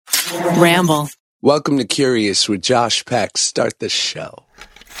Ramble. Welcome to Curious with Josh Peck. Start the show.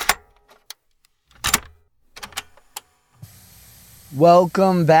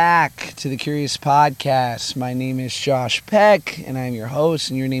 Welcome back to the Curious Podcast. My name is Josh Peck, and I'm your host,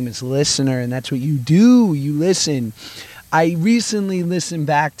 and your name is Listener, and that's what you do. You listen. I recently listened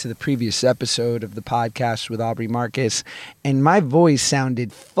back to the previous episode of the podcast with Aubrey Marcus, and my voice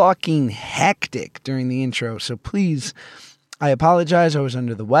sounded fucking hectic during the intro, so please, I apologize. I was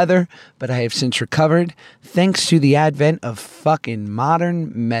under the weather, but I have since recovered thanks to the advent of fucking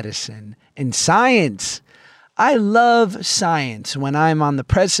modern medicine and science. I love science when I'm on the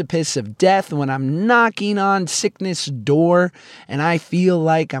precipice of death, when I'm knocking on sickness' door, and I feel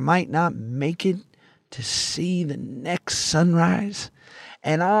like I might not make it to see the next sunrise.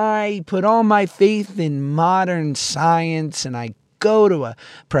 And I put all my faith in modern science, and I go to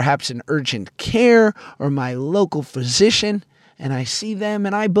perhaps an urgent care or my local physician, and I see them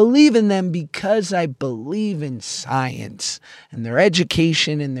and I believe in them because I believe in science and their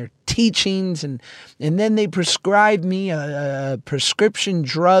education and their teachings. And then they prescribe me a prescription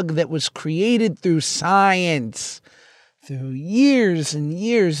drug that was created through science, through years and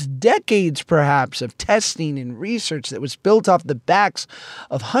years, decades perhaps, of testing and research that was built off the backs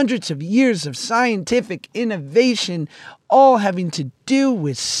of hundreds of years of scientific innovation, all having to do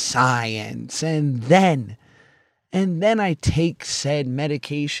with science. And then I take said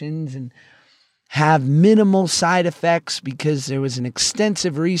medications and have minimal side effects because there was an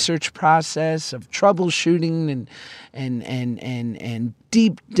extensive research process of troubleshooting and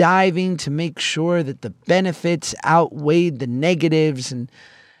deep diving to make sure that the benefits outweighed the negatives. And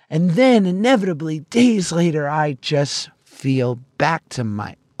then inevitably, days later, I just feel back to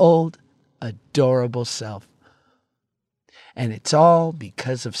my old, adorable self. And it's all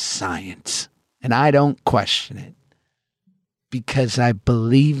because of science. And I don't question it. Because I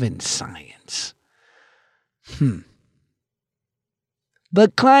believe in science.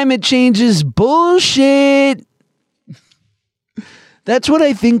 But climate change is bullshit. That's what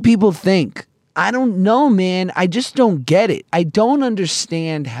I think people think. I don't know, man. I just don't get it. I don't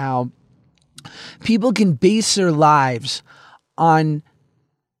understand how people can base their lives on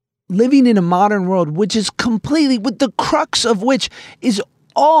living in a modern world, which is completely, with the crux of which is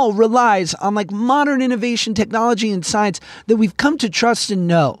all relies on like modern innovation, technology, and science that we've come to trust and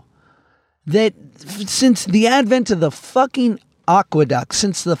know. That since the advent of the fucking aqueduct,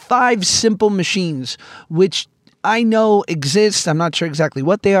 since the 5 simple machines, which I know exist, I'm not sure exactly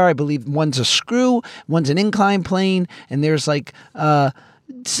what they are. I believe one's a screw, one's an incline plane, and there's like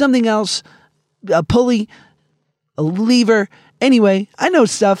something else, a pulley, a lever. Anyway, I know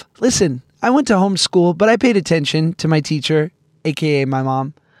stuff. Listen, I went to homeschool, but I paid attention to my teacher, aka my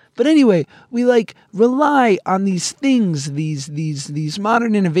mom. But anyway, we like rely on these things, these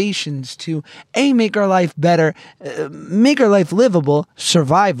modern innovations to make our life better, make our life livable,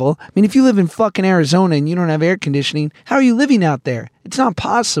 survival. I mean, if you live in fucking Arizona and you don't have air conditioning, how are you living out there? It's not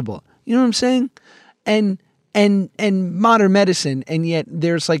possible. You know what I'm saying? And modern medicine, and yet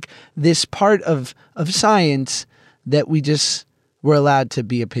there's like this part of science that we're allowed to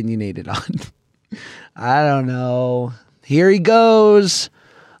be opinionated on. I don't know. Here he goes.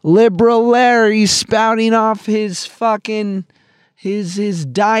 Liberal Larry spouting off his fucking his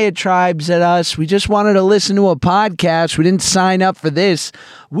diatribes at us. We just wanted to listen to a podcast. We didn't sign up for this.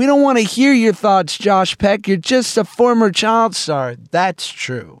 We don't want to hear your thoughts, Josh Peck. You're just a former child star. That's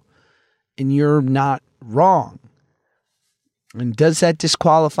true. And you're not wrong. And does that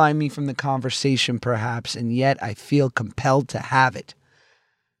disqualify me from the conversation, perhaps? And yet I feel compelled to have it.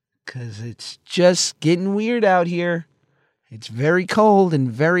 Because it's just getting weird out here. It's very cold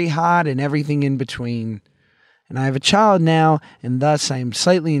and very hot and everything in between. And I have a child now, and thus I am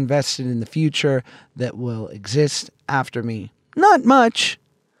slightly invested in the future that will exist after me. Not much.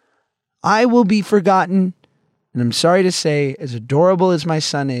 I will be forgotten. And I'm sorry to say, as adorable as my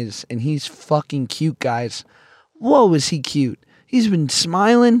son is, and he's fucking cute, guys. Whoa, is he cute. He's been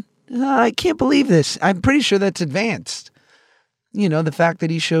smiling. I can't believe this. I'm pretty sure that's advanced. You know, the fact that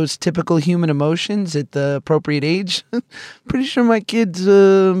he shows typical human emotions at the appropriate age. Pretty sure my kid's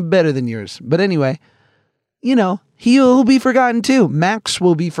better than yours. But anyway, you know, he'll be forgotten too. Max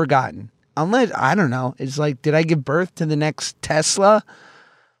will be forgotten. Unless, I don't know. It's like, did I give birth to the next Tesla?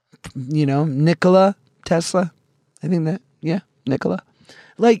 You know, Nikola Tesla? I think that, yeah, Nikola.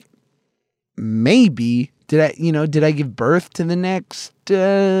 Like, maybe, did I give birth to the next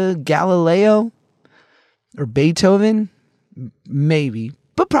Galileo? Or Beethoven? Maybe,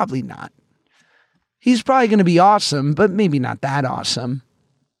 but probably not. He's probably going to be awesome, but maybe not that awesome.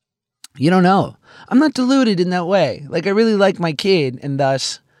 You don't know. I'm not deluded in that way. Like, I really like my kid, and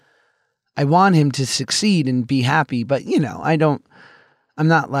thus I want him to succeed and be happy, but I'm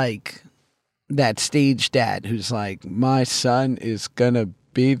not like that stage dad who's like, my son is gonna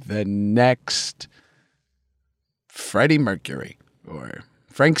be the next Freddie Mercury or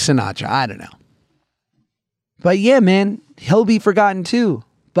Frank Sinatra. I don't know. But yeah, man, he'll be forgotten too.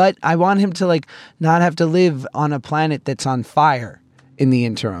 But I want him to like not have to live on a planet that's on fire in the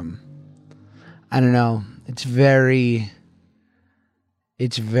interim. I don't know. It's a very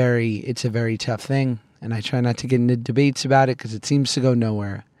tough thing. And I try not to get into debates about it because it seems to go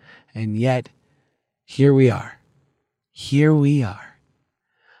nowhere. And yet, here we are. Here we are.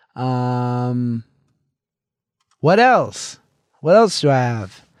 What else? What else do I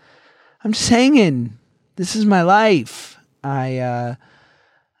have? I'm just hanging. This is my life. I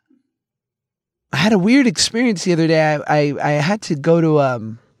had a weird experience the other day. I had to go to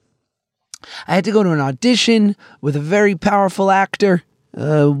an audition with a very powerful actor,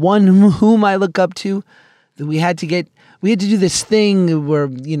 one whom I look up to. That we had to do this thing where,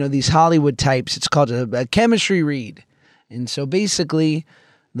 these Hollywood types, it's called a chemistry read. And so basically,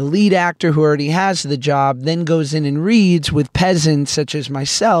 the lead actor who already has the job then goes in and reads with peasants such as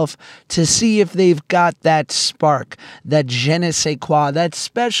myself to see if they've got that spark, that je ne sais quoi, that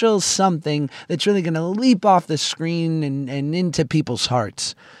special something that's really going to leap off the screen and into people's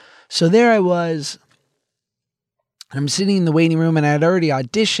hearts. So there I was. I'm sitting in the waiting room and I had already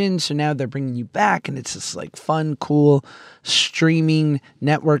auditioned. So now they're bringing you back and it's this like fun, cool streaming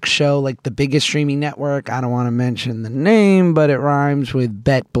network show, like the biggest streaming network. I don't want to mention the name, but it rhymes with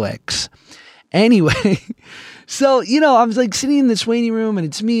Betblix. Anyway, so, I was like sitting in this waiting room and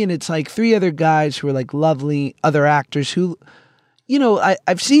it's me and it's like three other guys who are like lovely other actors who,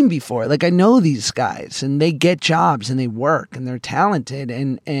 I've seen before. Like I know these guys and they get jobs and they work and they're talented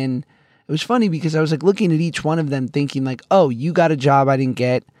and it was funny because I was like looking at each one of them thinking like, oh, you got a job I didn't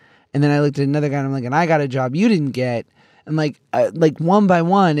get. And then I looked at another guy and I'm like, and I got a job you didn't get. And like one by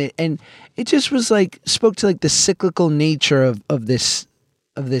one. And it just was like, spoke to like the cyclical nature of this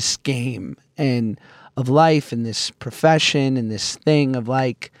game and of life and this profession and this thing of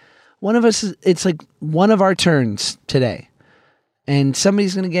like, one of us, it's like one of our turns today. And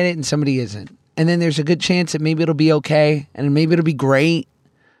somebody's going to get it and somebody isn't. And then there's a good chance that maybe it'll be okay and maybe it'll be great.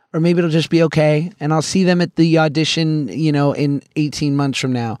 Or maybe it'll just be okay, and I'll see them at the audition, in 18 months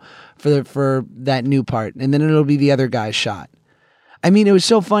from now for that new part, and then it'll be the other guy's shot. I mean, it was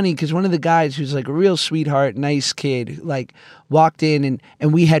so funny because one of the guys who's like a real sweetheart, nice kid, like walked in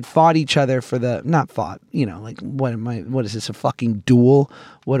and we had fought each other for not fought, like what is this, a fucking duel?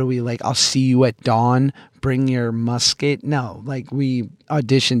 What are we like? I'll see you at dawn. Bring your musket. No, like we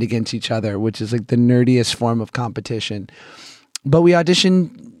auditioned against each other, which is like the nerdiest form of competition. But we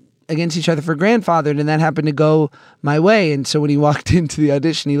auditioned against each other for Grandfathered, and that happened to go my way. And so when he walked into the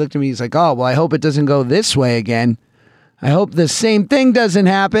audition, he looked at me, he's like, oh, well, I hope it doesn't go this way again. I hope the same thing doesn't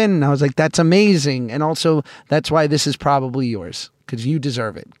happen. And I was like, that's amazing. And also, that's why this is probably yours, because you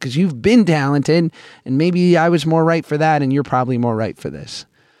deserve it, because you've been talented, and maybe I was more right for that, and you're probably more right for this.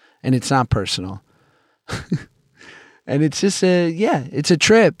 And it's not personal. And it's just it's a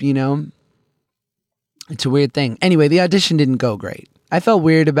trip, It's a weird thing. Anyway, the audition didn't go great. I felt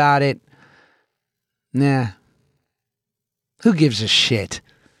weird about it. Nah. Who gives a shit?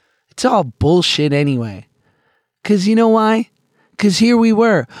 It's all bullshit anyway. Because you know why? Because here we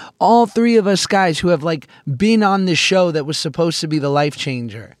were. All three of us guys who have like been on this show that was supposed to be the life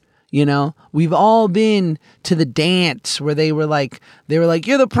changer. We've all been to the dance where they were like,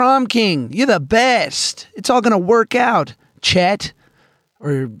 you're the prom king. You're the best. It's all going to work out. Chet.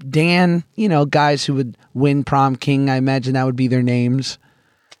 Or Dan, guys who would win prom king. I imagine that would be their names.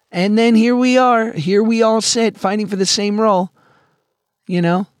 And then here we are. Here we all sit fighting for the same role,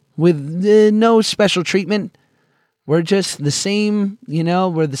 with no special treatment. We're just the same,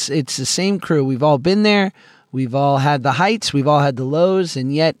 it's the same crew. We've all been there. We've all had the heights. We've all had the lows.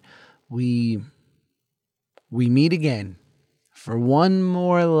 And yet we meet again for one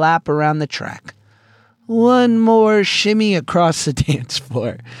more lap around the track. One more shimmy across the dance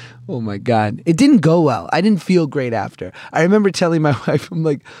floor. Oh my God. It didn't go well. I didn't feel great after. I remember telling my wife, I'm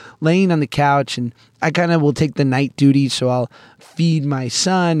like laying on the couch and I kind of will take the night duty. So I'll feed my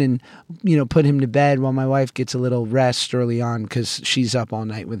son and, put him to bed while my wife gets a little rest early on because she's up all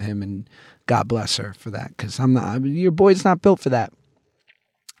night with him, and God bless her for that. Because your boy's not built for that.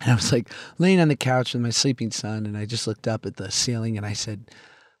 And I was like laying on the couch with my sleeping son and I just looked up at the ceiling and I said,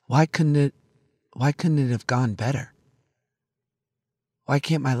 why couldn't it have gone better? Why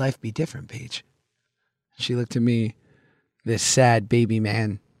can't my life be different, Paige? She looked at me, this sad baby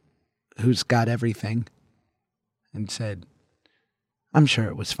man who's got everything, and said, I'm sure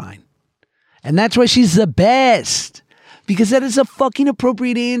it was fine. And that's why she's the best. Because that is a fucking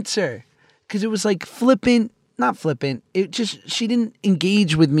appropriate answer. Because it was like flippant, not flippant. It just, she didn't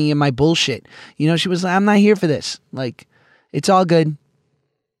engage with me and my bullshit. You know, she was like, I'm not here for this. Like, it's all good.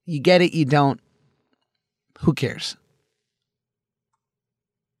 You get it, you don't. Who cares?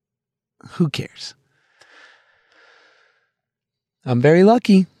 Who cares? I'm very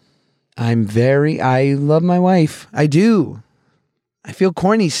lucky. I love my wife. I do. I feel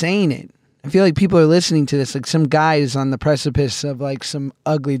corny saying it. I feel like people are listening to this, like some guy is on the precipice of like some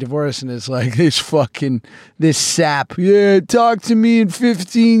ugly divorce and is like, this sap. Yeah, talk to me in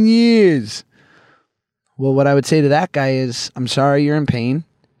 15 years. Well, what I would say to that guy is, I'm sorry you're in pain.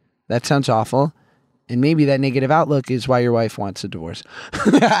 That sounds awful. And maybe that negative outlook is why your wife wants a divorce.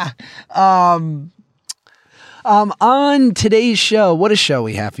 On today's show, what a show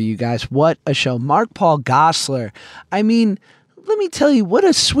we have for you guys. What a show. Mark Paul Gosselaar. I mean, let me tell you what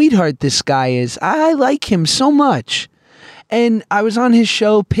a sweetheart this guy is. I like him so much. And I was on his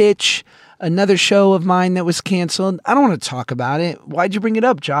show, Pitch, another show of mine that was canceled. I don't want to talk about it. Why'd you bring it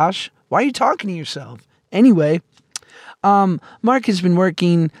up, Josh? Why are you talking to yourself? Anyway, Mark has been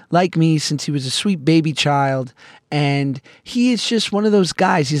working like me since he was a sweet baby child, and he is just one of those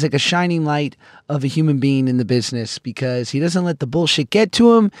guys. He's like a shining light of a human being in the business because he doesn't let the bullshit get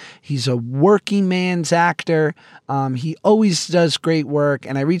to him. He's a working man's actor. He always does great work,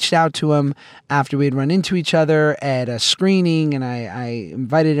 and I reached out to him after we had run into each other at a screening, and I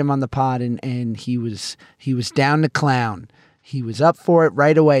invited him on the pod, and he was down to clown. He was up for it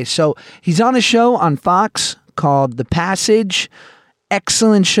right away. So he's on a show on Fox called The Passage.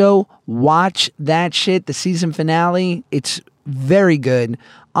 Excellent show. Watch that shit. The season finale. It's very good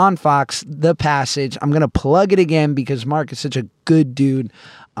on Fox. The Passage. I'm going to plug it again because Mark is such a good dude.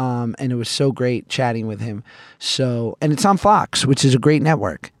 And it was so great chatting with him. So, and it's on Fox, which is a great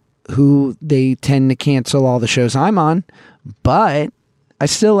network, who they tend to cancel all the shows I'm on, but I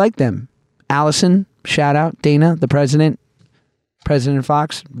still like them. Allison, shout out. Dana, the president of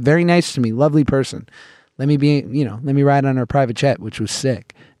Fox, very nice to me. Lovely person. Let me ride on her private jet, which was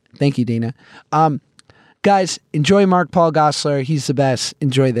sick. Thank you, Dana. Guys, enjoy Mark Paul Gosselaar. He's the best.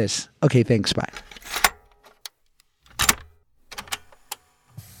 Enjoy this. Okay, thanks. Bye. I've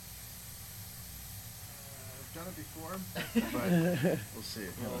done it before, but we'll see.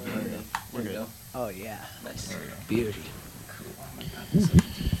 We're good. Oh, yeah. Nice. Beauty.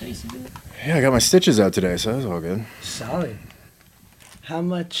 Yeah, I got my stitches out today, so that was all good. Solid. How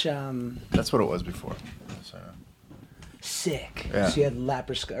much, That's what it was before. So. Sick. Yeah. So you had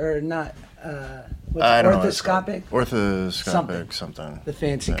laparoscopic, or not, what's I don't know what it's called. orthoscopic? Orthoscopic something. The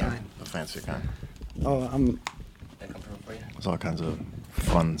fancy Yeah, kind. The fancy kind. Oh, There's all kinds of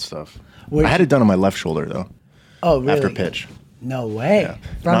fun stuff. Where'd I had it done on my left shoulder, though, oh, really? after pitch. No way. Yeah.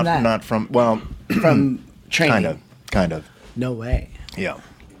 From that? Not from, well, From training? Kind of. No way. Yeah.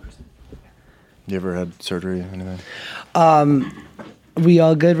 You ever had surgery or anything? We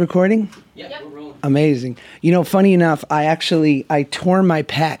all good recording? Yeah, we're rolling. Amazing. You know, funny enough, I tore my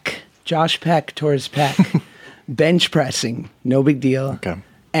pec. Josh Peck tore his pec. Bench pressing. No big deal. Okay.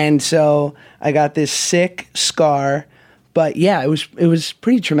 And so I got this sick scar, but yeah, it was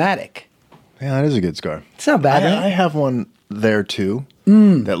pretty traumatic. Yeah, it is a good scar. It's not bad, I right? have one there too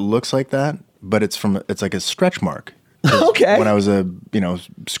that looks like that, but it's like a stretch mark. Okay. When I was a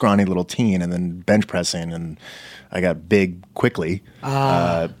scrawny little teen and then bench pressing and I got big quickly,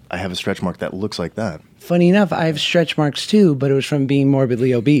 I have a stretch mark that looks like that. Funny enough, I have stretch marks too, but it was from being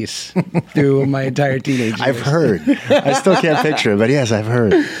morbidly obese through my entire teenage years. I've heard. I still can't picture it, but yes, I've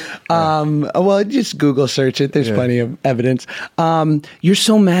heard. Well, just Google search it. There's plenty of evidence. You're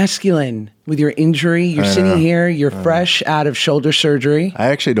so masculine with your injury. You're sitting here. You're fresh out of shoulder surgery. I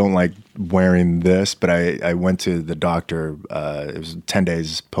actually don't like wearing this, but I went to the doctor. It was 10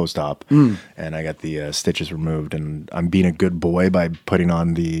 days post-op, and I got the stitches removed. And I'm being a good boy by putting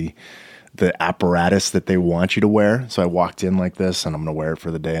on the apparatus that they want you to wear. So I walked in like this, and I'm going to wear it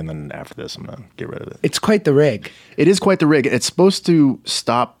for the day, and then after this, I'm going to get rid of it. It's quite the rig. It is quite the rig. It's supposed to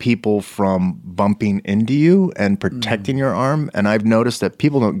stop people from bumping into you and protecting your arm. And I've noticed that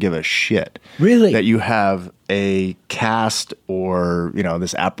people don't give a shit. Really? That you have a cast or,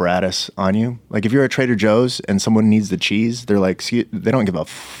 this apparatus on you. Like if you're at Trader Joe's and someone needs the cheese, they're like, they don't give a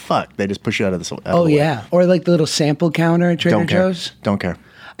fuck. They just push you out of the way. Oh, yeah. Or like the little sample counter at Trader Don't care. Joe's. Don't care.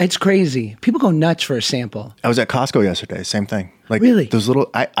 It's crazy. People go nuts for a sample. I was at Costco yesterday. Same thing. Like Really? those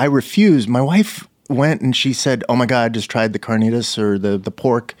little. I refused. My wife went and she said, "Oh my God, I just tried the carnitas or the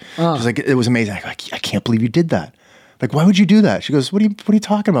pork." She's like, "It was amazing." I go, "I can't believe you did that. Like, why would you do that?" She goes, "What are you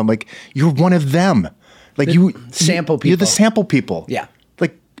talking about?" I'm like, "You're one of them. Like you sample You're people. the sample people. Yeah.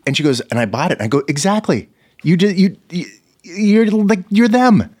 Like And she goes, and I bought it. And I go, exactly. You're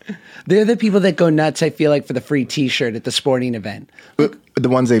them. They're the people that go nuts, I feel like, for the free T-shirt at the sporting event. The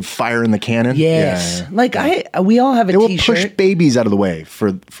ones they fire in the cannon? Yes. Yeah. We all have a They will T-shirt. push babies out of the way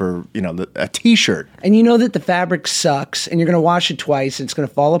for a T-shirt. And you know that the fabric sucks and you're going to wash it twice and it's going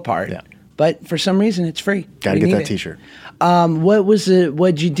to fall apart. Yeah. But for some reason, it's free. Got to We get need that it. T-shirt.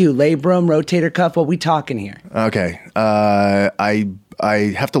 What'd you do? Labrum, rotator cuff? What we talking here? Okay. I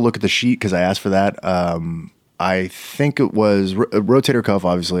have to look at the sheet because I asked for that. I think it was rotator cuff,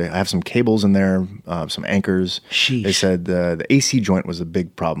 obviously. I have some cables in there, some anchors. Sheesh. They said the AC joint was a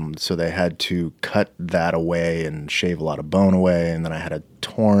big problem, so they had to cut that away and shave a lot of bone away. And then I had a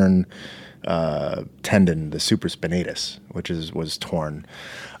torn tendon, the supraspinatus, which was torn.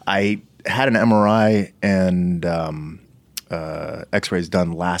 I had an MRI and x-rays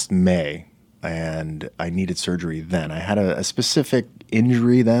done last May, and I needed surgery then. I had a specific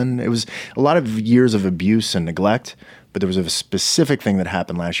injury then. It was a lot of years of abuse and neglect, but there was a specific thing that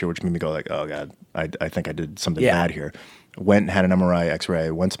happened last year which made me go like, oh God, I think I did something bad here. Went and had an MRI,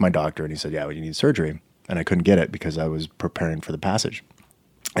 x-ray, went to my doctor, and he said, yeah, well, you need surgery. And I couldn't get it because I was preparing for the passage.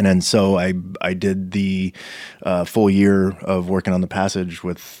 And then so I did the full year of working on the passage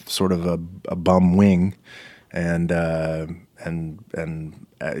with sort of a bum wing, and the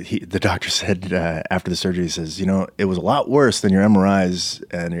doctor said after the surgery, he says, it was a lot worse than your MRIs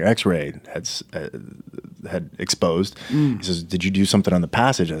and your X-ray had exposed. He says, did you do something on the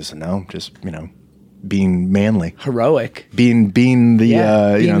passage? I said, no, just being manly, Heroic. being the Being the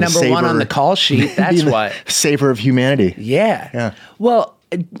number one on the call sheet. That's being the what. Saver of humanity. Yeah. Well,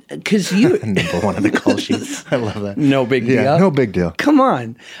 because you Number one on the call sheet. I love that. no big deal. Yeah, no big deal. Come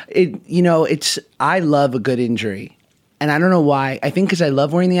on. I love a good injury. And I don't know why. I think because I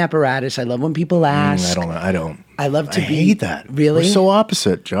love wearing the apparatus. I love when people ask. I don't. I love to I be. hate that. Really? We're so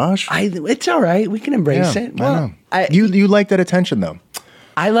opposite, Josh. It's all right. We can embrace it. Well, I know. You like that attention though.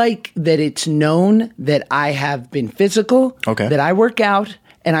 I like that it's known that I have been physical, Okay. that I work out,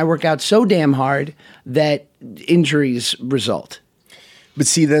 and I work out so damn hard that injuries result. But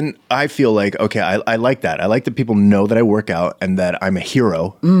see, then I feel like, okay, I like that. I like that people know that I work out and that I'm a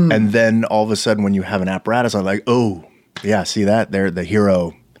hero. And then all of a sudden when you have an apparatus, I'm like, oh, yeah, see that? They're the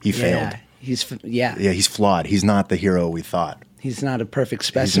hero. He failed. Yeah, He's flawed. He's not the hero we thought. he's not a perfect He's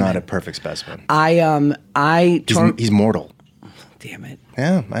specimen. not a perfect specimen. He's He's mortal. Damn it.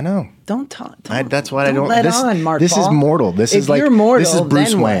 Yeah, I know. Don't talk. That's why I don't. Let on, Mark This Paul. is mortal. This If is like you're mortal, this is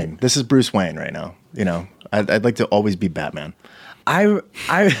Bruce then what? Wayne. This is Bruce Wayne right now. I'd like to always be Batman.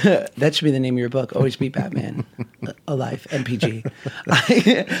 That should be the name of your book. Always be Batman. Alive. MPG.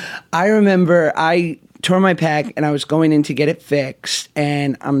 I remember I tore my pec and I was going in to get it fixed,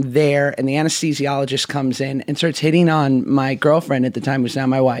 and I'm there, and the anesthesiologist comes in and starts hitting on my girlfriend at the time, who's now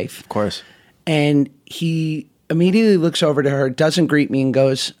my wife. Of course. And he immediately looks over to her, doesn't greet me, and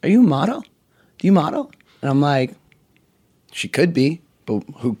goes, "Are you a model? Do you model?" And I'm like, "She could be, but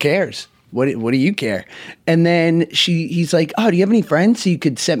who cares? What do you care?" And then he's like, "Oh, do you have any friends you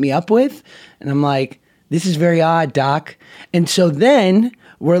could set me up with?" And I'm like, "This is very odd, doc." And so then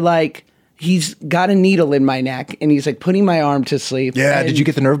we're like, he's got a needle in my neck and he's like putting my arm to sleep. Yeah. And Did you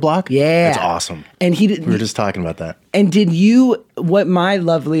get the nerve block? Yeah. That's awesome. And We were just talking about that. And what my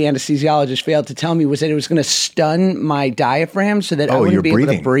lovely anesthesiologist failed to tell me was that it was going to stun my diaphragm so that I wouldn't you're be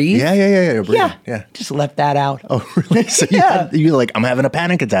breathing. able to breathe. Yeah. You're breathing. Yeah. Just left that out. Oh, really? So you're like, I'm having a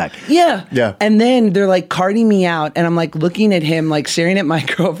panic attack. Yeah. Yeah. And then they're like carting me out, and I'm like looking at him, like staring at my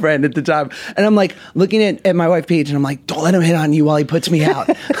girlfriend at the time. And I'm like looking at my wife, Paige, and I'm like, don't let him hit on you while he puts me out.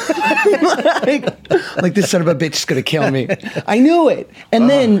 like this son of a bitch is going to kill me. I knew it. And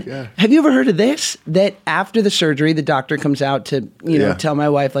then, have you ever heard of this? That after the surgery, the doctor comes out to, tell my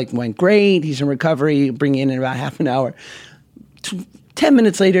wife, like, went great. He's in recovery, bring you in about half an hour. 10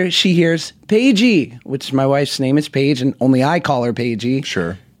 minutes later, she hears Paigey, which my wife's name is Paige, and only I call her Paigey.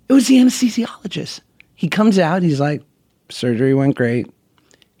 Sure. It was the anesthesiologist. He comes out. He's like, surgery went great.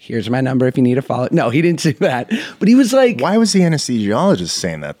 Here's my number if you need a follow. No, he didn't say that. But he was like, Why was the anesthesiologist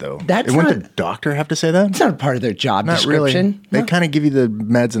saying that though? That's Wouldn't not- the doctor have to say that? it's not a part of their job Not really. description. They No. kind of give you the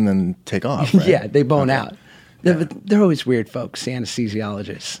meds and then take off. Right? Yeah, they bone out. They're always weird folks, the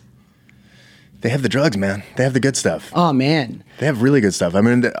anesthesiologists. They have the drugs, man. They have the good stuff. Oh, man. They have really good stuff. I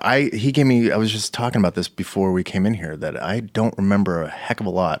mean, he gave me, I was just talking about this before we came in here, that I don't remember a heck of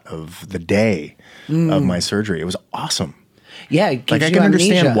a lot of the day of my surgery. It was awesome. Yeah, it gives Like, I you can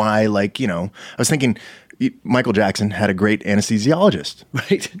understand amnesia. why, I was thinking Michael Jackson had a great anesthesiologist.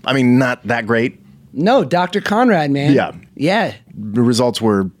 Right. I mean, not that great. No, Dr. Conrad, man. Yeah. Yeah. The results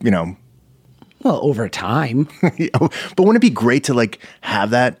were, Well, over time. But wouldn't it be great to like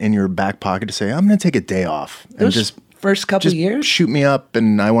have that in your back pocket to say, I'm going to take a day off and Those just first couple just years? shoot me up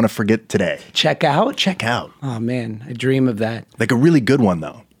and I want to forget today. Check out? Check out. Oh, man. I dream of that. Like a really good one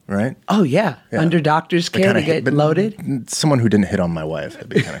though, right? Oh, yeah. Under doctor's care to Kinda get but loaded? Someone who didn't hit on my wife. That'd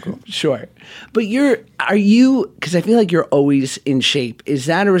be kind of cool. Sure. But are you, because I feel like you're always in shape. Is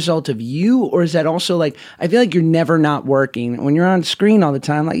that a result of you, or is that also like, I feel like you're never not working. When you're on screen all the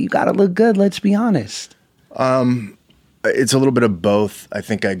time, like, you got to look good, let's be honest. It's a little bit of both. I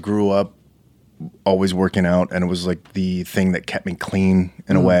think I grew up always working out, and it was like the thing that kept me clean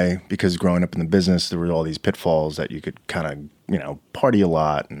in a way, because growing up in the business, there were all these pitfalls that you could kind of, party a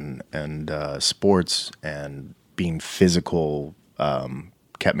lot and sports and being physical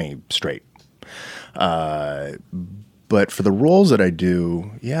kept me straight. But for the roles that I do,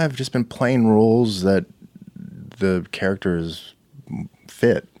 I've just been playing roles that the characters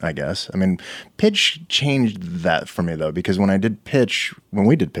fit, I guess. I mean, pitch changed that for me though, because when we did pitch,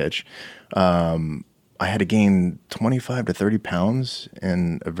 I had to gain 25 to 30 pounds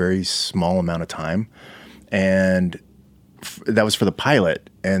in a very small amount of time. And that was for the pilot.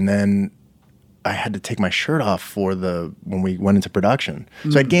 And then I had to take my shirt off when we went into production.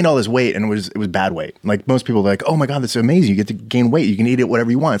 So I'd gained all this weight, and it was bad weight. Like most people are like, oh my God, that's amazing. You get to gain weight. You can eat it whatever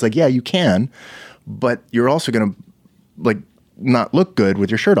you want. It's like, yeah, you can, but you're also going to like not look good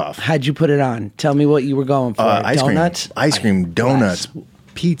with your shirt off. How'd you put it on? Tell me what you were going for. Donuts? Ice cream, donuts,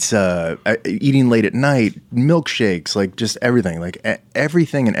 pizza, eating late at night, milkshakes, like just everything, like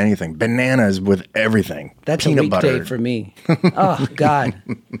everything and anything. Bananas with everything. That's peanut a weekday butter. for me. Oh, God.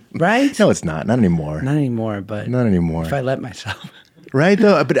 Right? No, it's not. Not anymore. Not anymore, but Not anymore. if I let myself. Right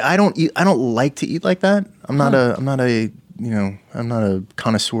though, but I don't like to eat like that. I'm not a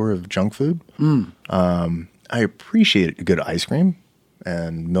connoisseur of junk food. I appreciate a good ice cream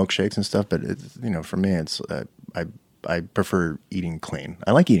and milkshakes and stuff, but it's, for me, it's I prefer eating clean.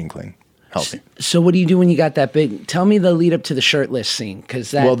 I like eating clean, healthy. So what do you do when you got that big? Tell me the lead up to the shirtless scene,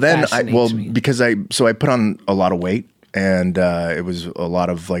 because that fascinates me. Because I put on a lot of weight, and it was a lot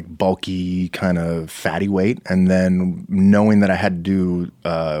of like bulky kind of fatty weight, and then knowing that I had to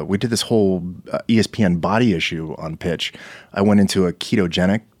do, we did this whole ESPN body issue on pitch. I went into a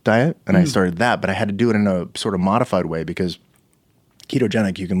ketogenic diet, and I started that, but I had to do it in a sort of modified way, because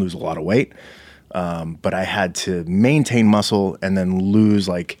ketogenic, you can lose a lot of weight. But I had to maintain muscle and then lose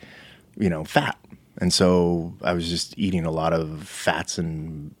fat. And so I was just eating a lot of fats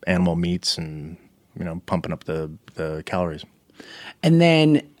and animal meats and, pumping up the calories. And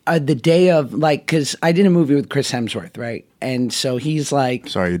then the day of, because I did a movie with Chris Hemsworth, right? And so he's like,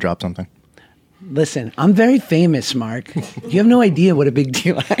 Sorry, you dropped something. listen, I'm very famous, Mark. You have no idea what a big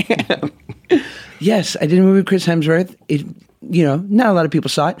deal I am. Yes, I did a movie with Chris Hemsworth. Not a lot of people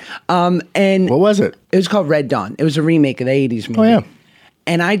saw it. And What was it? it was called Red Dawn. It was a remake of the 80s movie. Oh, yeah.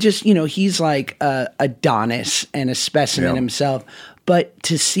 And I just, he's like a Adonis and a specimen Yeah. himself. But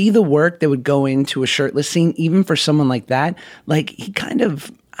to see the work that would go into a shirtless scene, even for someone like that, like he kind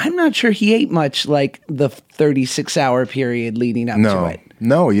of, I'm not sure he ate much like the 36-hour period leading up to it.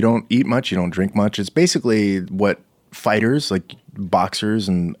 No, you don't eat much. You don't drink much. It's basically what fighters, like boxers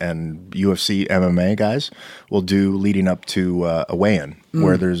and UFC MMA guys, will do leading up to a weigh-in,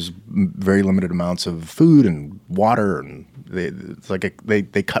 where there's very limited amounts of food and water, and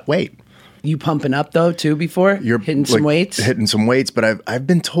they cut weight. You pumping up though too before? You're hitting some weights? Hitting some weights, but I've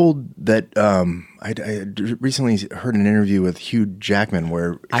been told that I recently heard an interview with Hugh Jackman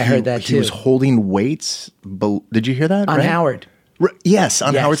where I heard that he was too. holding weights. Did you hear that? On right? Howard. Yes,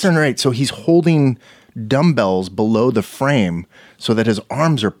 on Yes. Howard Stern, right. So he's holding dumbbells below the frame so that his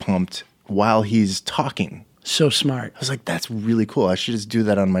arms are pumped while he's talking. So smart. I was like, that's really cool. I should just do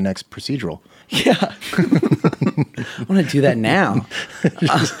that on my next procedural. Yeah. I want to do that now.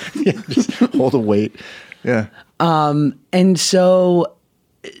 Just hold a weight. Yeah. And so,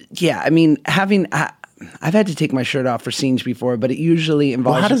 yeah, I mean, I've had to take my shirt off for scenes before, but it usually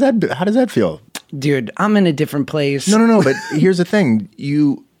involves. Well, how does that feel? Dude, I'm in a different place. No. But here's the thing: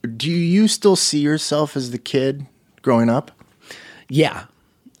 do you still see yourself as the kid growing up? Yeah.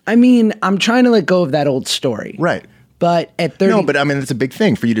 I mean, I'm trying to let go of that old story. Right. But at 30. No, but I mean, that's a big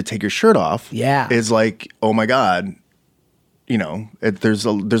thing for you to take your shirt off. Yeah. Is like, oh my God, there's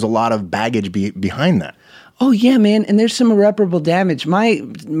a lot of baggage behind that. Oh yeah, man, and there's some irreparable damage. Me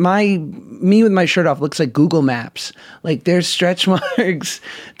with my shirt off looks like Google Maps. Like there's stretch marks,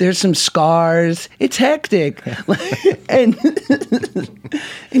 there's some scars. It's hectic, and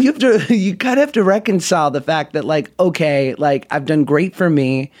you kind of have to reconcile the fact that okay, I've done great for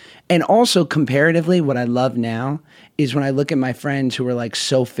me, And also comparatively, what I love now is when I look at my friends who were like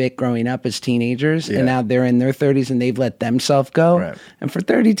so fit growing up as teenagers and now they're in their 30s and they've let themselves go. Right. And for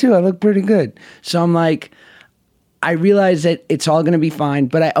 32, I look pretty good. So I'm like, I realize that it's all going to be fine,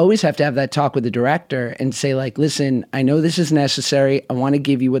 but I always have to have that talk with the director and say like, listen, I know this is necessary. I want to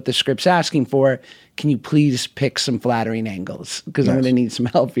give you what the script's asking for. Can you please pick some flattering angles? Because I'm going to need some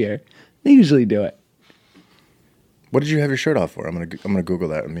help here. They usually do it. What did you have your shirt off for? I'm gonna Google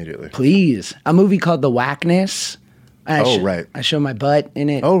that immediately. Please. A movie called The Whackness. Right. I show my butt in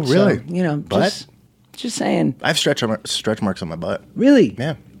it. Oh, really? So, butt? Just saying. I have stretch marks on my butt. Really?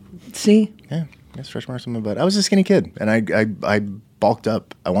 Yeah. See? Yeah. I have stretch marks on my butt. I was a skinny kid, and I bulked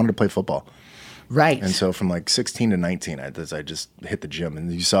up. I wanted to play football. Right. And so from like 16 to 19, I just hit the gym. And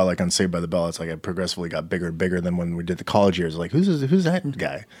you saw like on Saved by the Bell, it's like I progressively got bigger and bigger. Than when we did the college years. Like, who's that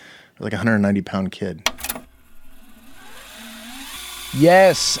guy? Like a 190-pound kid.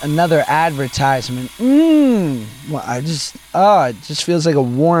 Yes, another advertisement. Well, it just feels like a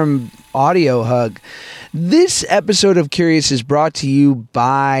warm audio hug. This episode of Curious is brought to you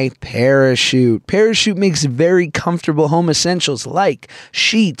by Parachute. Parachute makes very comfortable home essentials like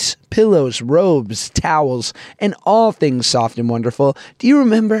sheets, pillows, robes, towels, and all things soft and wonderful. Do you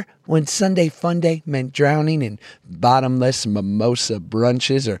remember when Sunday Funday meant drowning in bottomless mimosa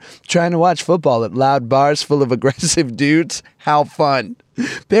brunches or trying to watch football at loud bars full of aggressive dudes? How fun.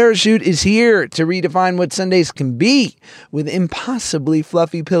 Parachute is here to redefine what Sundays can be with impossibly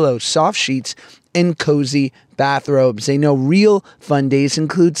fluffy pillows, soft sheets, and cozy bathrobes. They know real fun days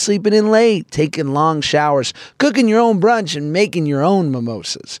include sleeping in late, taking long showers, cooking your own brunch, and making your own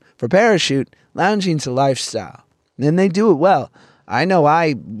mimosas. For Parachute, lounging's a lifestyle. And they do it well. I know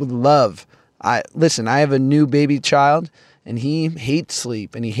I would love. I have a new baby child, and he hates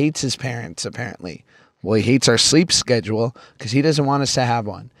sleep, and he hates his parents, apparently. Well, he hates our sleep schedule because he doesn't want us to have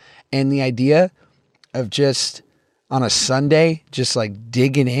one. And the idea of just on a Sunday, just like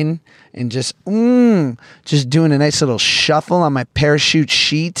digging in and just doing a nice little shuffle on my Parachute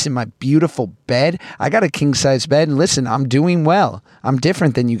sheets in my beautiful bed. I got a king-size bed, and listen, I'm doing well. I'm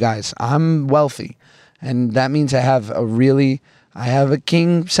different than you guys. I'm wealthy, and that means I have a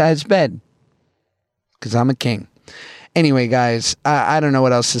king-size bed because I'm a king. Anyway, guys, I don't know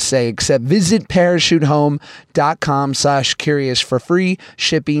what else to say except visit parachutehome.com/curious for free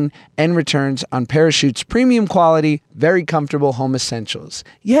shipping and returns on Parachute's premium quality, very comfortable home essentials.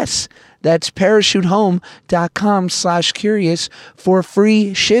 Yes, that's parachutehome.com/curious for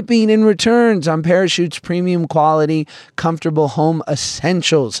free shipping and returns on Parachute's premium quality, comfortable home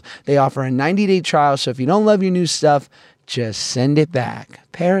essentials. They offer a 90-day trial, so if you don't love your new stuff, just send it back.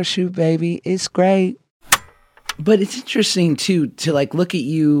 Parachute, baby, it's great. But it's interesting, too, to like look at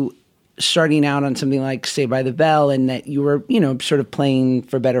you starting out on something like Saved by the Bell and that you were, sort of playing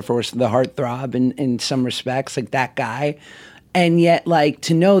for better for worse, the heartthrob in some respects, like that guy. And yet, like,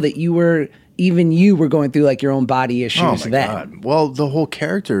 to know that you were going through like your own body issues then. God. Well, the whole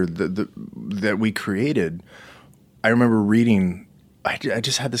character that we created, I remember reading, I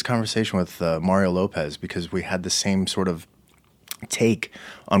just had this conversation with Mario Lopez because we had the same sort of take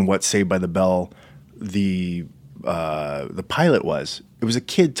on what Saved by the Bell, the pilot was. It was a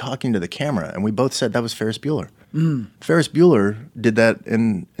kid talking to the camera, and we both said that was Ferris Bueller. Ferris Bueller did that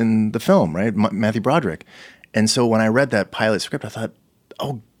in the film, right? Matthew Broderick. And so when I read that pilot script, I thought,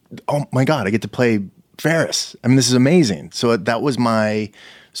 oh my God, I get to play Ferris. I mean, this is amazing. So that was my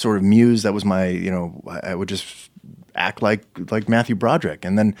sort of muse. That was my, I would just act like Matthew Broderick.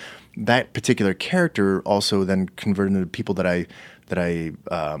 And then that particular character also then converted into people that I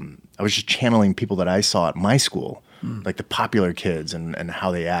was just channeling people that I saw at my school, like the popular kids and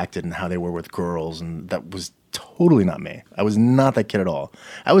how they acted and how they were with girls. And that was totally not me. I was not that kid at all.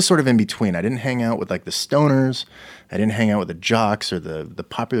 I was sort of in between. I didn't hang out with like the stoners. I didn't hang out with the jocks or the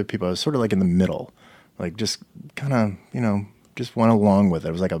popular people. I was sort of like in the middle, like just kind of, just went along with it.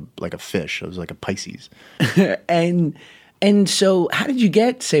 I was like a fish. I was like a Pisces. And so how did you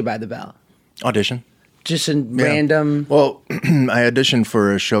get Saved by the Bell? Audition. Just a random. Well, I auditioned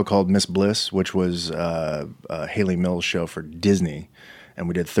for a show called Miss Bliss, which was Haley Mills' show for Disney, and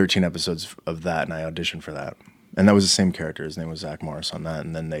we did 13 episodes of that, and I auditioned for that. And that was the same character. His name was Zach Morris on that,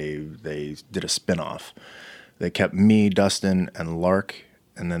 and then they did a spinoff. They kept me, Dustin, and Lark,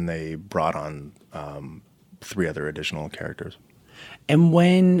 and then they brought on 3 other additional characters.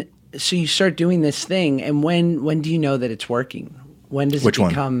 And so you start doing this thing, and when do you know that it's working? When does Which it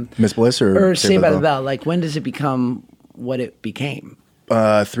become... one? Miss Bliss or Saved by the Bell? Like, when does it become what it became?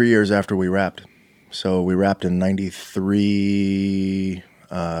 3 years after we wrapped. So we wrapped in 93.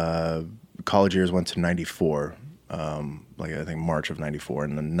 College years went to 94. like I think March of 94.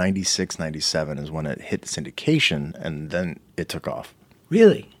 And then 96, 97 is when it hit syndication, and then it took off.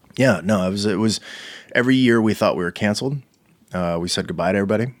 Really? Yeah, no, it was every year we thought we were canceled. We said goodbye to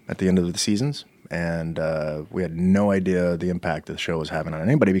everybody at the end of the seasons. And we had no idea the impact the show was having on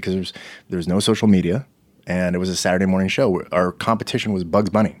anybody because there was no social media, and it was a Saturday morning show. Our competition was Bugs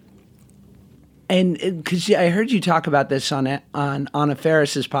Bunny. And because I heard you talk about this on Anna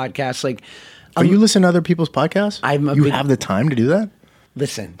Faris's podcast, like, Are you listening to other people's podcasts? You have the time to do that?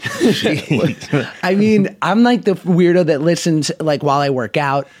 Listen, I mean, I'm like the weirdo that listens like while I work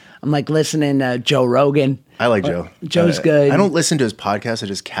out. I'm like listening to Joe Rogan. I like Joe. Joe's good. I don't listen to his podcast. I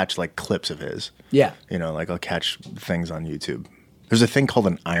just catch like clips of his. Yeah. You know, like I'll catch things on YouTube. There's a thing called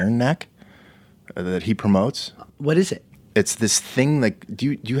an iron neck that he promotes. What is it? It's this thing like,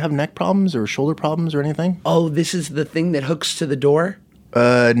 do you have neck problems or shoulder problems or anything? Oh, this is the thing that hooks to the door?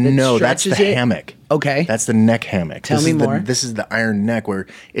 No, that's the hammock. Okay. That's the neck hammock. Tell me more. This is the iron neck, where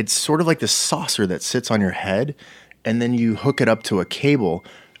it's sort of like the saucer that sits on your head, and then you hook it up to a cable,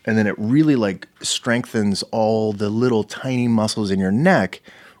 and then it really like strengthens all the little tiny muscles in your neck,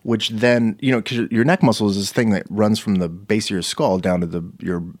 which then, you know, because your neck muscle is this thing that runs from the base of your skull down to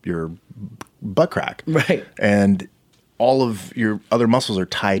your butt crack. Right. And all of your other muscles are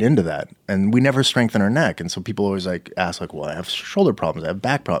tied into that, and we never strengthen our neck. And so people always like ask, like, well, I have shoulder problems, I have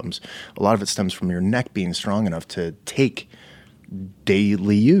back problems. A lot of it stems from your neck being strong enough to take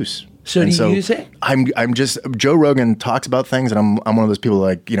daily use. So do you use it? I'm just, Joe Rogan talks about things, and I'm one of those people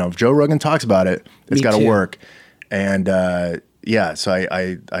like, you know, if Joe Rogan talks about it, it's got to work. And yeah, so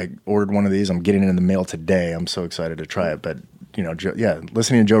I ordered one of these. I'm getting it in the mail today. I'm so excited to try it. But you know,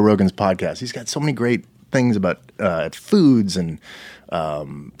 listening to Joe Rogan's podcast, he's got so many great things about foods and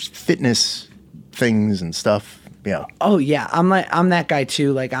fitness things and stuff. Yeah. Oh yeah, I'm that guy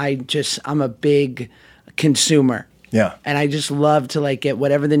too. Like I'm a big consumer. Yeah. And I just love to like get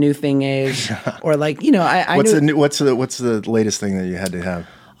whatever the new thing is, or like, you know, what's the latest thing that you had to have?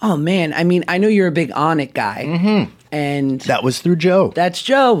 Oh man, I mean, I know you're a big Onnit guy, and that was through Joe. That's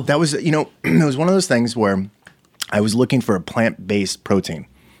Joe. That was, you know, it was one of those things where I was looking for a plant-based protein.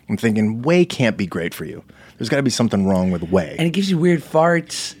 I'm thinking whey can't be great for you. There's got to be something wrong with whey. And it gives you weird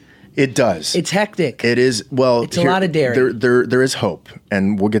farts. It does. It's hectic. It is. Well, it's a lot of dairy. There is hope,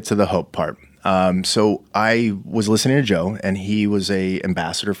 and we'll get to the hope part. So I was listening to Joe, and he was a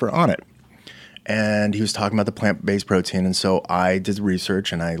ambassador for Onnit, and he was talking about the plant-based protein. And so I did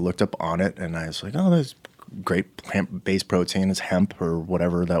research, and I looked up Onnit, and I was like, oh, there's great plant-based protein. It's hemp or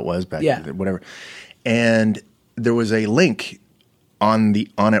whatever that was back then, whatever. And there was a link on the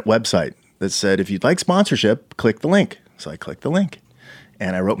Onnit website that said, if you'd like sponsorship, click the link. So I clicked the link,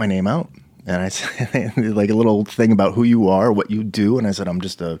 and I wrote my name out, and I said like a little thing about who you are, what you do, and I said I'm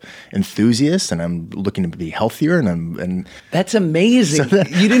just a enthusiast, and I'm looking to be healthier, and that's amazing. So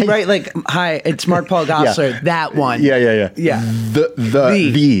you didn't write like, hi, it's Mark Paul Gosselaar, that one. Yeah. The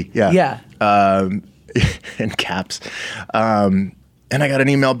in caps. And I got an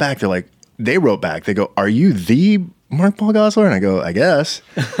email back. They wrote back. They go, "Are you the Mark Paul Gosselaar?" And I go, "I guess."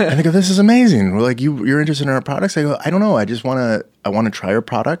 And they go, "This is amazing. We're like, you're interested in our products?" I go, "I don't know. I just want to try your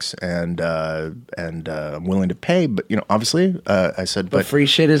products, and I'm willing to pay." But you know, obviously, I said, "But free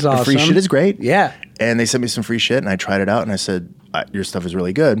shit is awesome. Free shit is great." Yeah. And they sent me some free shit, and I tried it out, and I said, "Your stuff is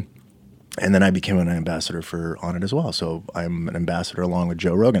really good." And then I became an ambassador for Onnit as well. So I'm an ambassador along with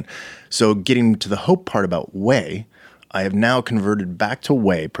Joe Rogan. So getting to the hope part about whey, I have now converted back to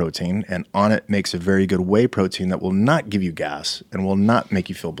whey protein, and Onnit makes a very good whey protein that will not give you gas and will not make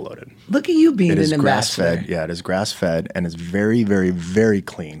you feel bloated. Look at you being an ambassador. Grass-fed. Yeah, it is grass-fed, and it's very, very, very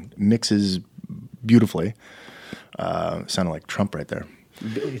clean. Mixes beautifully. Sounded like Trump right there.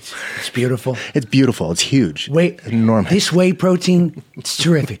 It's beautiful. It's beautiful. It's huge. Wait, enormous. This whey protein, it's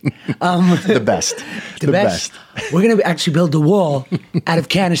terrific. The best. The best. We're going to actually build a wall out of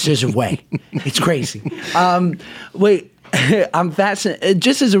canisters of whey. It's crazy. Wait, I'm fascinated.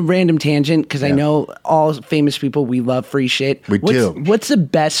 Just as a random tangent, because I know all famous people, we love free shit. We do. What's the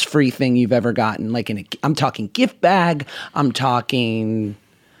best free thing you've ever gotten? Like I'm talking gift bag. I'm talking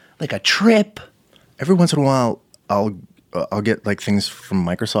like a trip. Every once in a while, I'll get like things from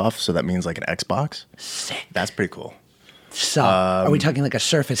Microsoft, so that means like an Xbox. Sick. That's pretty cool. So, are we talking like a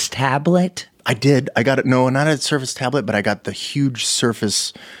Surface tablet? I did. I got it. No, not a Surface tablet, but I got the huge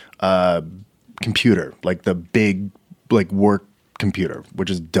Surface computer, like the big like work computer, which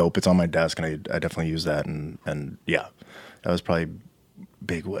is dope. It's on my desk, and I definitely use that. And yeah, that was probably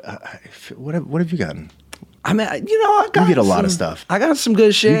big. What have you gotten? I mean, I got You get a lot of stuff. I got some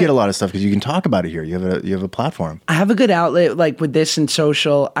good shit. You get a lot of stuff because you can talk about it here. You have a platform. I have a good outlet like with this and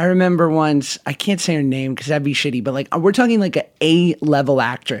social. I remember once, I can't say her name because that'd be shitty, but like we're talking like an A-level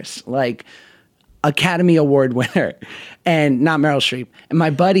actress, like Academy Award winner, and not Meryl Streep. And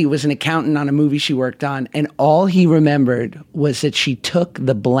my buddy was an accountant on a movie she worked on, and all he remembered was that she took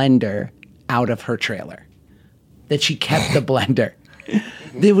the blender out of her trailer, that she kept the blender.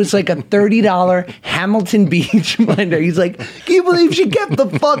 There was like a $30 Hamilton Beach blender. He's like, can you believe she kept the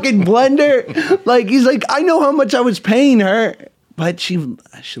fucking blender? Like, he's like, I know how much I was paying her, but she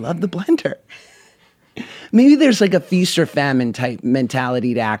loved the blender. Maybe there's like a feast or famine type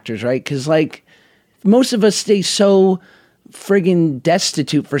mentality to actors, right? Because like most of us stay so friggin'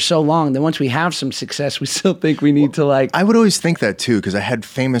 destitute for so long that once we have some success, we still think we need to like. I would always think that too, because I had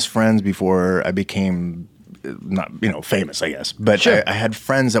famous friends before I became not famous, I guess, but Sure. I had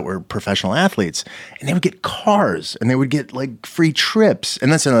friends that were professional athletes, and they would get cars, and they would get like free trips,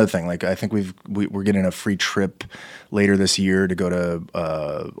 and that's another thing. Like I think we're getting a free trip later this year to go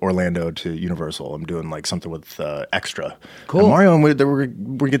to Orlando to Universal. I'm doing like something with Extra. Cool. And Mario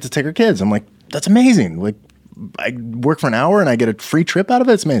and we get to take our kids. I'm like, that's amazing. Like I work for an hour and I get a free trip out of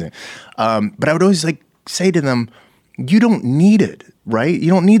it. It's amazing. But I would always like say to them, you don't need it, right? You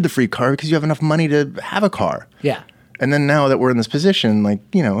don't need the free car because you have enough money to have a car. Yeah. And then now that we're in this position, like,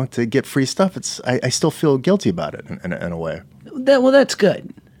 to get free stuff, I still feel guilty about it in a way. Well, that's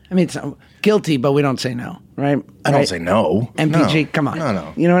good. I mean, it's guilty, but we don't say no, right? I don't say no. MPG, No. come on.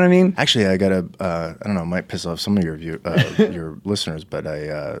 No. You know what I mean? Actually, I got I don't know, it might piss off some of your listeners, but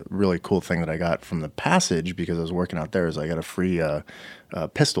a really cool thing that I got from the Passage because I was working out there is I got a free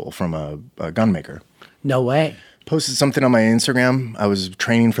pistol from a gun maker. No way. Posted something on my Instagram. I was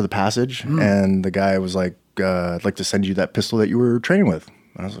training for the Passage, and the guy was like, I'd like to send you that pistol that you were training with.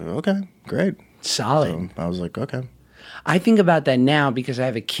 And I was like, okay, great. Solid. So I was like, okay. I think about that now because I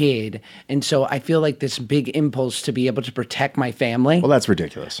have a kid. And so I feel like this big impulse to be able to protect my family. Well, that's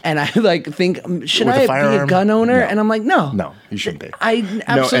ridiculous. And I like think, should With a I be a firearm? gun owner? No. And I'm like, no. No, you shouldn't be.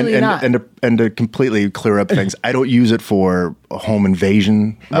 Absolutely not. And to completely clear up things, I don't use it for a home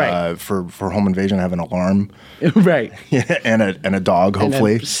invasion. Right. For home invasion, I have an alarm. Right. and a dog,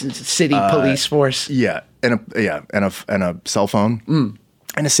 hopefully. And a city police force. Yeah, and a cell phone.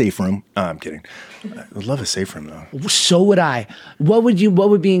 And a safe room. Oh, I'm kidding. I would love a safe room though. So would I. What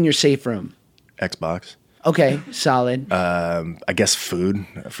would be in your safe room? Xbox. Okay, solid. I guess food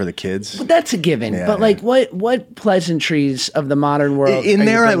for the kids. But that's a given. Yeah, but like, what pleasantries of the modern world? In are you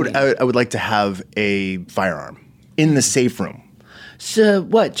there, I bringing? would like to have a firearm in the safe room. So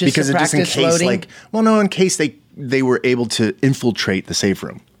what? Just Because to just in practice case, loading? in case they were able to infiltrate the safe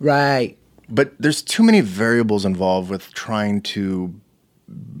room. Right. But there's too many variables involved with trying to,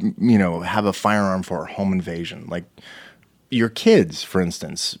 have a firearm for a home invasion. Like your kids, for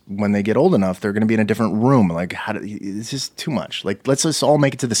instance, when they get old enough, they're going to be in a different room. Like it's just too much. Like let's just all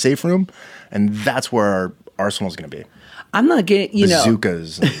make it to the safe room, and that's where our arsenal is going to be. I'm not getting,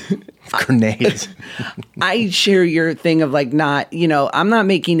 Bazookas, and grenades. I share your thing of like not, I'm not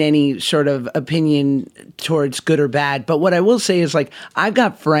making any sort of opinion towards good or bad. But what I will say is like, I've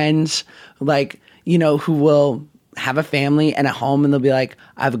got friends like, who will have a family and a home and they'll be like,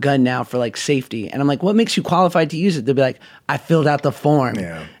 I have a gun now for like safety. And I'm like, what makes you qualified to use it? They'll be like, I filled out the form.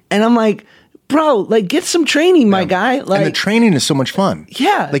 Yeah. And I'm like, bro, like get some training, my guy. Like, And the training is so much fun.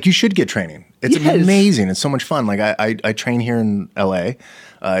 Yeah. Like you should get training. It's Yes. amazing. It's so much fun. Like I train here in LA.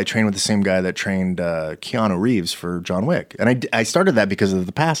 I train with the same guy that trained Keanu Reeves for John Wick. And I started that because of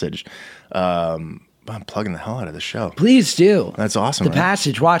The Passage. I'm plugging the hell out of the show. please do. That's awesome, The right?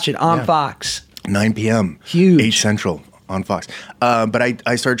 Passage, watch it on Fox. 9 p.m. Huge. 8 Central on Fox. But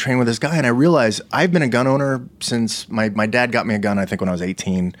I started training with this guy, and I realized I've been a gun owner since my dad got me a gun, I think, when I was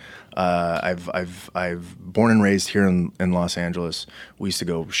 18. I've born and raised here in Los Angeles. We used to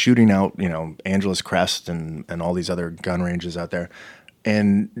go shooting out, Angeles Crest and all these other gun ranges out there.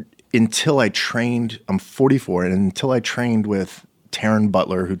 And until I trained, I'm 44, and until I trained with Taryn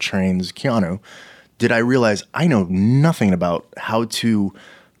Butler, who trains Keanu, did I realize I know nothing about how to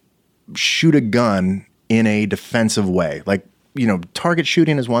shoot a gun in a defensive way. Like, target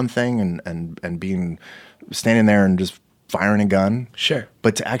shooting is one thing and being standing there and just firing a gun. Sure.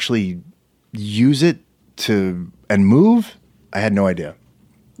 But to actually use it and move, I had no idea.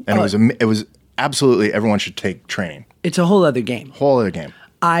 And it was absolutely, everyone should take training. It's a whole other game. Whole other game.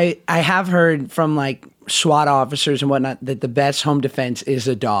 I have heard from like SWAT officers and whatnot that the best home defense is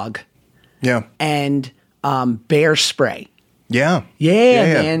a dog Yeah. and bear spray. Yeah.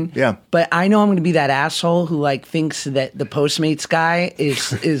 Yeah, man. Yeah. But I know I'm going to be that asshole who like thinks that the Postmates guy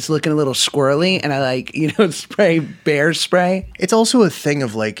is looking a little squirrely, and I like spray bear spray. It's also a thing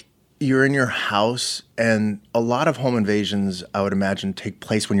of like you're in your house, and a lot of home invasions, I would imagine, take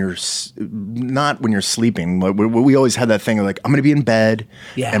place when you're not when you're sleeping. We always had that thing of like, I'm going to be in bed,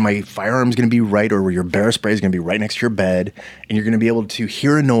 and my firearm's going to be right, or your bear spray is going to be right next to your bed, and you're going to be able to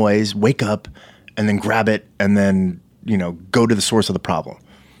hear a noise, wake up, and then grab it, and then go to the source of the problem.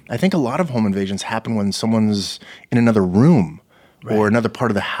 I think a lot of home invasions happen when someone's in another room, or another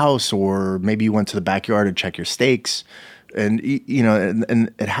part of the house, or maybe you went to the backyard to check your steaks. And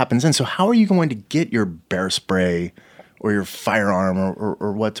and it happens then. So how are you going to get your bear spray or your firearm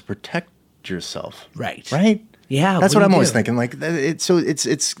or what to protect yourself? Right. Yeah, that's what I'm always thinking. Like it's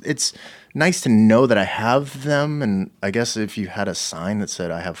nice to know that I have them. And I guess if you had a sign that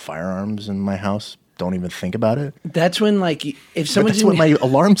said I have firearms in my house, don't even think about it. That's when like if someone's that's what my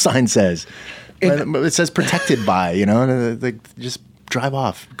alarm sign says. It says protected by. Like just drive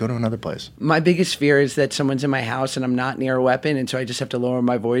off, go to another place. My biggest fear is that someone's in my house and I'm not near a weapon, and so I just have to lower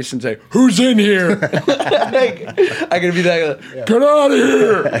my voice and say, "Who's in here?" Like, I'm gonna be like, "Get out of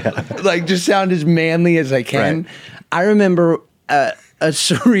here!" Like, just sound as manly as I can. Right. I remember a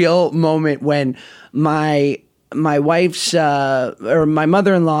surreal moment when my wife's or my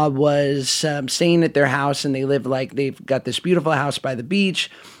mother-in-law was staying at their house, and they've got this beautiful house by the beach,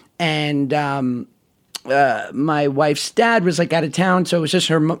 and my wife's dad was like out of town, so it was just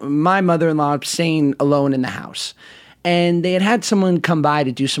my mother-in-law staying alone in the house. And they had someone come by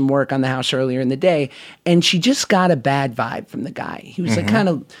to do some work on the house earlier in the day, and she just got a bad vibe from the guy. He was like kind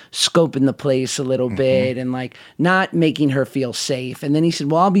of scoping the place a little bit and like not making her feel safe. And then he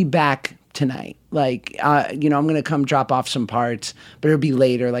said, "Well, I'll be back tonight. Like, I'm going to come drop off some parts, but it'll be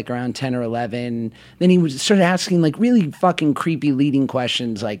later, like around 10 or 11. Then he started asking like really fucking creepy leading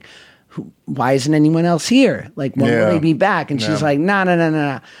questions like, why isn't anyone else here? Like, when will they be back? And she's like,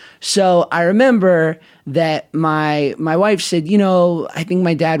 no. So I remember that my wife said, I think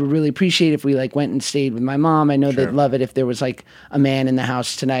my dad would really appreciate if we like went and stayed with my mom. I know they'd love it if there was like a man in the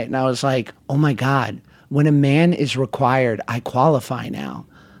house tonight. And I was like, oh my God, when a man is required, I qualify now.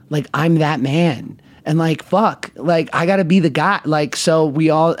 Like, I'm that man. And like, fuck, like I gotta be the guy. Like, so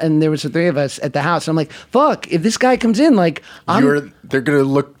and there was the three of us at the house. And I'm like, fuck, if this guy comes in, like, they're gonna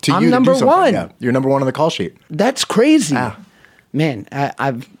look to you. I'm number one. Yeah, you're number one on the call sheet. That's crazy, man.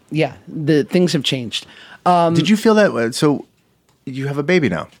 The things have changed. Did you feel that way? So you have a baby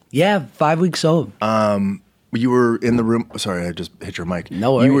now? Yeah, 5 weeks old. You were in the room. Sorry, I just hit your mic.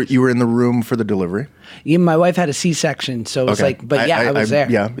 No worries. You were in the room for the delivery. Yeah, my wife had a C-section, so it was like. But I was there.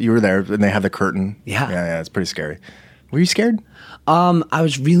 Yeah, you were there, and they have the curtain. Yeah. It's pretty scary. Were you scared? I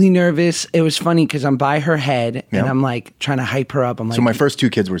was really nervous. It was funny because I'm by her head, and I'm like trying to hype her up. I'm like, so my first 2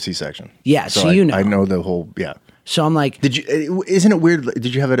 kids were C-section. Yeah, so I know the whole. Yeah. So I'm like, isn't it weird?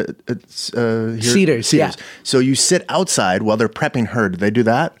 Did you have it at Cedars? Yeah. So you sit outside while they're prepping her. Do they do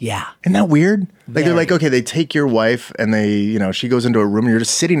that? Yeah. Isn't that weird? Like they're like, okay, they take your wife and she goes into a room and you're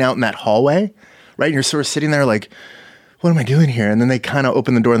just sitting out in that hallway, right? And you're sort of sitting there like, what am I doing here? And then they kind of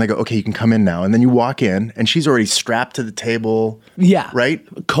open the door and they go, okay, you can come in now. And then you walk in and she's already strapped to the table. Yeah. Right?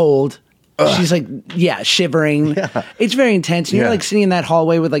 Cold. She's like, shivering. Yeah. It's very intense. And you're like sitting in that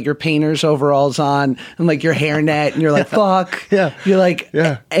hallway with like your painter's overalls on and like your hairnet, and you're like, fuck. Yeah. You're like,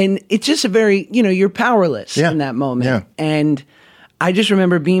 and it's just a very, you're powerless in that moment. Yeah. And I just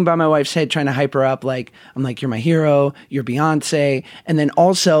remember being by my wife's head trying to hype her up. Like, I'm like, you're my hero, you're Beyonce. And then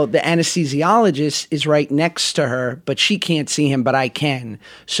also the anesthesiologist is right next to her, but she can't see him, but I can.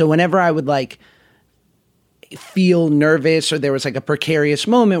 So whenever I would like feel nervous or there was like a precarious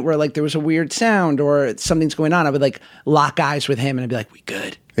moment where like there was a weird sound or something's going on, I would like lock eyes with him and I'd be like, we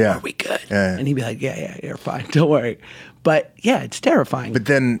good? Yeah. Are we good? Yeah. And he'd be like, yeah, you're fine. Don't worry. But yeah, it's terrifying. But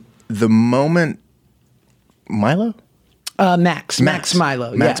then the moment Milo? Max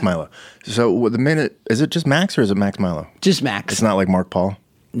Milo. Max Milo. So the minute, is it just Max or is it Max Milo? Just Max. It's not like Mark Paul?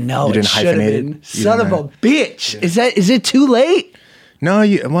 No, you didn't hyphenate it? Son of a bitch. Yeah. Is it too late? No,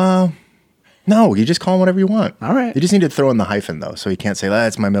 no, you just call him whatever you want. All right. You just need to throw in the hyphen, though, so he can't say,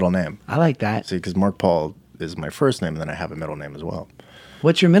 that's my middle name. I like that. See, because Mark Paul is my first name, and then I have a middle name as well.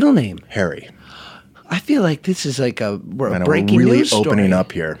 What's your middle name? Harry. I feel like this is like a breaking news story. We're really opening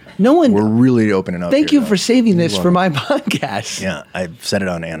up here. We're really opening up. Thank you for saving this for my podcast. Yeah, I said it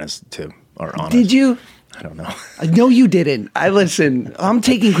on Anna's, too. Or Anna's. Did you? I don't know. No, you didn't. I'm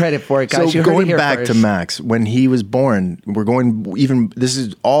taking credit for it, guys. So going back to Max, when he was born, this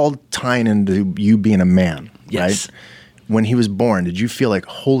is all tying into you being a man, yes. right? when he was born, did you feel like,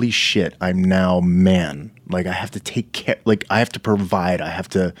 holy shit, I'm now man? Like I have to take care, like I have to provide,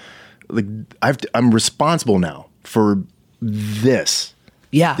 I'm responsible now for this.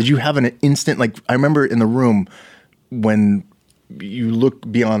 Yeah. Did you have an instant, like I remember in the room when you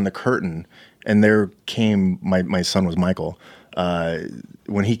look beyond the curtain and there came, my son was Michael,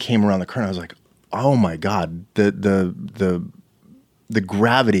 when he came around the curtain, I was like, oh my God, the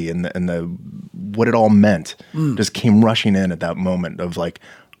gravity and the what it all meant just came rushing in at that moment of like,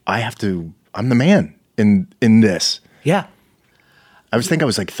 I'm the man in this. Yeah. I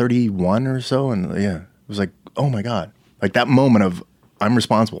was like 31 or so. And yeah, it was like, oh my God, like that moment of I'm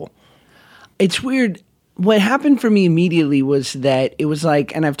responsible. It's weird. What happened for me immediately was that it was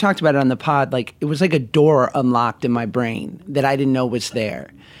like, and I've talked about it on the pod, like it was like a door unlocked in my brain that I didn't know was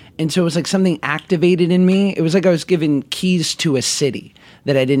there. And so it was like something activated in me. It was like I was given keys to a city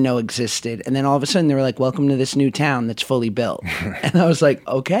that I didn't know existed. And then all of a sudden they were like, welcome to this new town that's fully built. And I was like,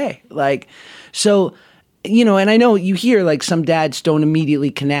 okay. Like, so, you know, and I know you hear like some dads don't immediately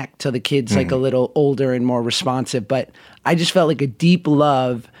connect till the kid's like a little older and more responsive, but I just felt like a deep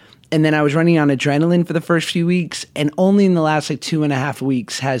love. And then I was running on adrenaline for the first few weeks, and only in the last like 2.5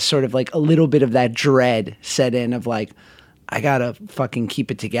 weeks has sort of like a little bit of that dread set in of like, I gotta fucking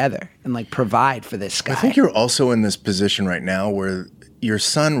keep it together and like provide for this guy. I think you're also in this position right now where your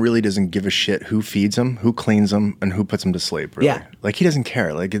son really doesn't give a shit who feeds him, who cleans him, and who puts him to sleep. Really. Yeah. Like he doesn't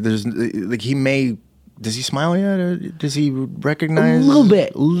care. Like he may, does he smile yet? Or does he recognize? A little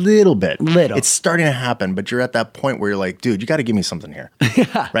bit. Little. It's starting to happen, but you're at that point where you're like, dude, you got to give me something here.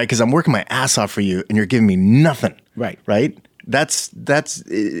 Yeah. Right? Because I'm working my ass off for you and you're giving me nothing. Right. Right?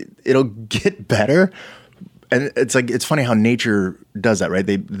 It'll get better. And it's like, it's funny how nature does that, right?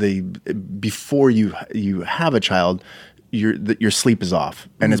 They before you have a child, your sleep is off,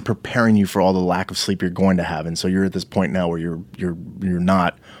 and it's preparing you for all the lack of sleep you're going to have. And so you're at this point now where you're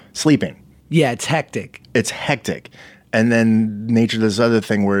not sleeping. Yeah, it's hectic. And then nature does this other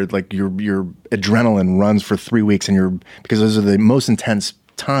thing where like your adrenaline runs for 3 weeks, and because those are the most intense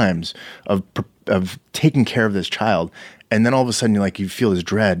times of taking care of this child. And then all of a sudden you feel his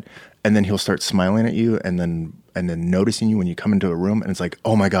dread. And then he'll start smiling at you and then noticing you when you come into a room. And it's like,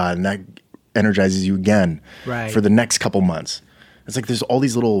 oh my God. And that energizes you again for the next couple months. It's like there's all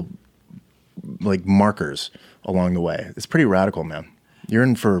these little like markers along the way. It's pretty radical, man. You're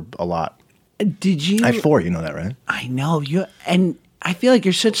in for a lot. Did you? I have 4, you know that, right? I know. And I feel like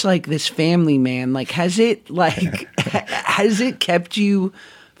you're such like this family man. Like, has it kept you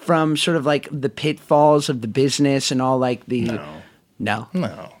from sort of like the pitfalls of the business and all like the... No.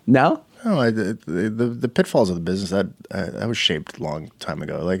 No, the pitfalls of the business that was shaped a long time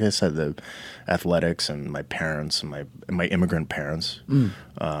ago. Like I said, the athletics and my parents and my immigrant parents,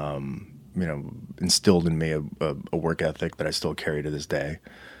 instilled in me a work ethic that I still carry to this day.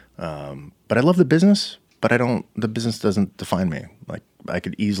 But I love the business, but the business doesn't define me. Like I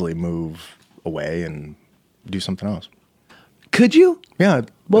could easily move away and do something else. Could you? Yeah.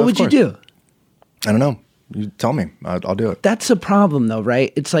 What would you do? I don't know. You tell me. I'll do it. That's a problem, though,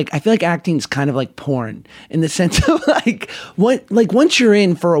 right? It's like I feel like acting is kind of like porn in the sense of like once you're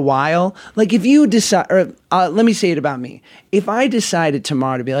in for a while, like if you decide, or let me say it about me. If I decided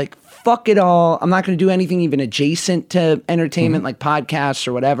tomorrow to be like, fuck it all, I'm not going to do anything even adjacent to entertainment, like podcasts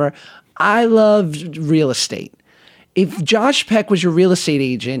or whatever. I love real estate. If Josh Peck was your real estate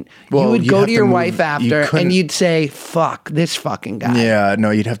agent, you would go to your wife after and you'd say, fuck this fucking guy. Yeah,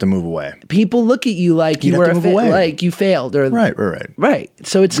 no, you'd have to move away. People look at you like you were like you failed. Or Right.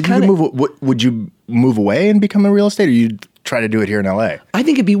 So it's kind of... Would you move away and become a real estate, or you'd try to do it here in LA? I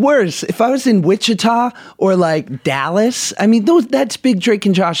think it'd be worse. If I was in Wichita or like Dallas, I mean, that's big Drake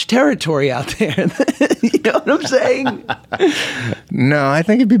and Josh territory out there. You know what I'm saying? No, I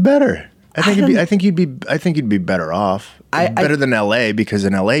think it'd be better. I think you'd be better off. Better than LA, because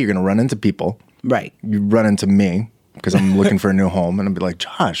in LA you're going to run into people. Right. You run into me because I'm looking for a new home, and I'll be like,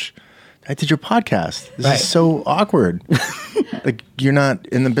 Josh, I did your podcast. This is so awkward. Like you're not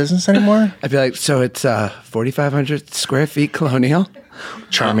in the business anymore. I'd be like, so it's 4,500 square feet colonial.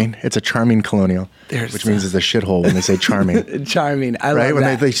 Charming. It's a charming colonial, which means it's a shithole when they say charming. Charming. I love that.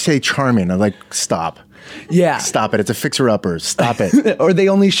 When they say charming, I'm like, stop. Yeah. Stop it. It's a fixer-upper. Stop it. Or they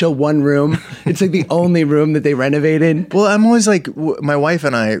only show one room. It's like the only room that they renovated. Well, I'm always like, my wife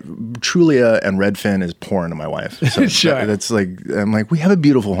and I, Trulia and Redfin is porn to my wife. So sure. That's like, I'm like, we have a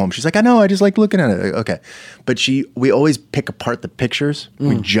beautiful home. She's like, I know. I just like looking at it. Like, okay. But we always pick apart the pictures.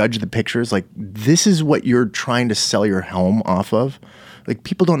 We judge the pictures. Like, this is what you're trying to sell your home off of. Like,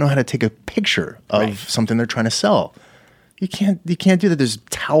 people don't know how to take a picture of something they're trying to sell. You can't do that. There's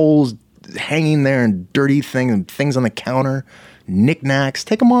towels hanging there and dirty things on the counter, knickknacks.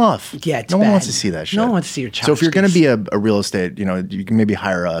 Take them off. Yeah, it's no one bad. wants to see that shit. No one wants to see your tchotchkes. So if you're going to be a real estate, you know, you can maybe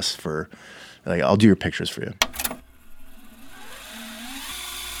hire us for, like, I'll do your pictures for you.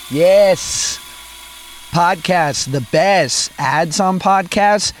 Yes. Podcasts, the best. Ads on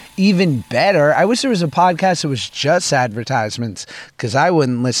podcasts, even better. I wish there was a podcast that was just advertisements, because I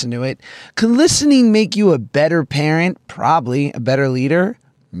wouldn't listen to it. Could listening make you a better parent? Probably. A better leader?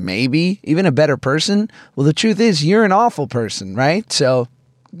 Maybe. Even a better person? Well, the truth is, you're an awful person, right? So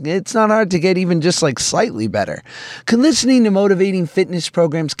it's not hard to get even just like slightly better. Could listening to motivating fitness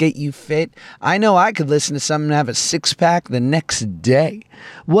programs get you fit? I know I could listen to something and have a six-pack the next day.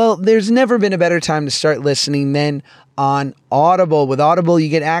 Well, there's never been a better time to start listening than on Audible. With Audible, you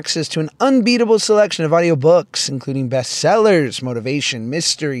get access to an unbeatable selection of audiobooks, including bestsellers, motivation,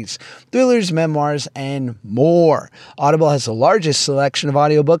 mysteries, thrillers, memoirs, and more. Audible has the largest selection of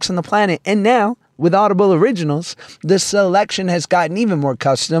audiobooks on the planet, and now, with Audible Originals, the selection has gotten even more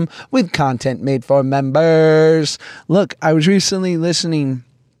custom with content made for members. Look, I was recently listening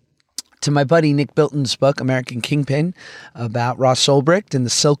to my buddy Nick Bilton's book, American Kingpin, about Ross Ulbricht and the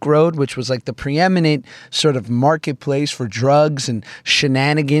Silk Road, which was like the preeminent sort of marketplace for drugs and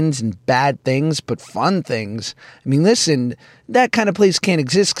shenanigans and bad things, but fun things. I mean, listen, that kind of place can't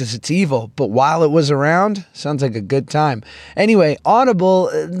exist because it's evil, but while it was around, sounds like a good time. Anyway,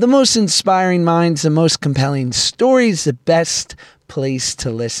 Audible, the most inspiring minds, the most compelling stories, the best place to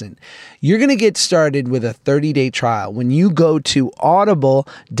listen. You're going to get started with a 30-day trial when you go to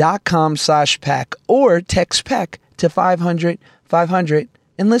audible.com/Peck or text Peck to 500-500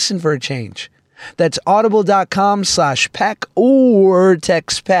 and listen for a change. That's audible.com/Peck or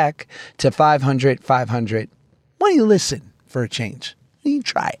text Peck to 500-500. Why don't you listen for a change? You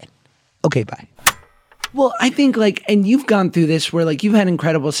try it. Okay, bye. Well, I think like, and you've gone through this where like you've had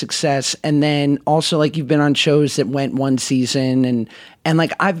incredible success, and then also like you've been on shows that went one season, and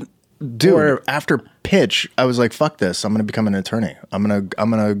like after Pitch, I was like, fuck this. I'm going to become an attorney. I'm going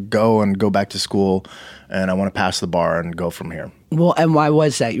to go back to school, and I want to pass the bar and go from here. Well, and why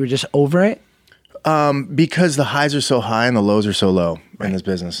was that? You were just over it? Because the highs are so high and the lows are so low in this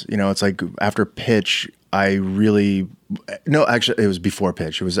business. You know, it's like after Pitch, actually, it was before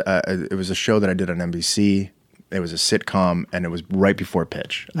Pitch. It was a show that I did on NBC. It was a sitcom, and it was right before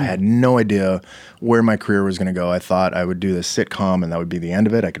Pitch. I had no idea where my career was going to go. I thought I would do this sitcom, and that would be the end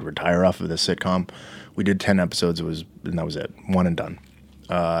of it. I could retire off of this sitcom. We did 10 episodes. And that was it. One and done.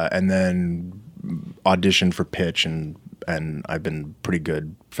 And then auditioned for Pitch, and I've been pretty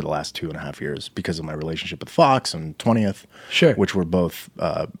good for the last 2.5 years because of my relationship with Fox and 20th, sure, which were both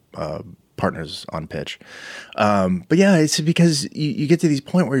partners on Pitch. But yeah, it's because you get to these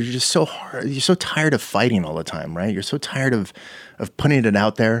point where you're just so hard, you're so tired of fighting all the time, right? You're so tired of putting it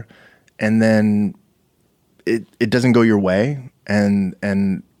out there, and then it doesn't go your way, and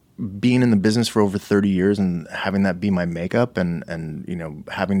being in the business for over 30 years and having that be my makeup, and you know,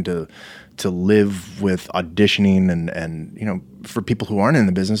 having to live with auditioning, and you know, for people who aren't in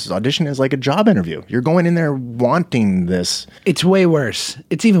the business, audition is like a job interview. You're going in there wanting this. It's way worse.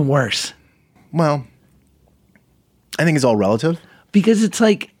 It's even worse. Well, I think it's all relative. Because it's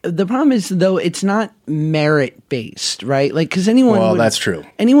like, the problem is though, it's not merit based, right? Like, because that's true.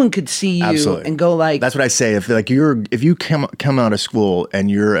 Anyone could see you Absolutely. And go like, that's what I say. If you come out of school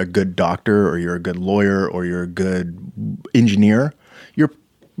and you're a good doctor, or you're a good lawyer, or you're a good engineer, you're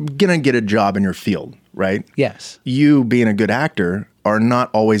gonna get a job in your field, right? Yes. You being a good actor are not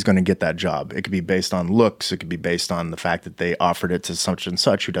always going to get that job. It could be based on looks. It could be based on the fact that they offered it to such and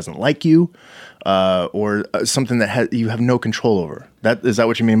such who doesn't like you, or something that you have no control over. Is that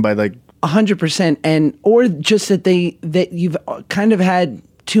what you mean by like 100%? And or just that you've kind of had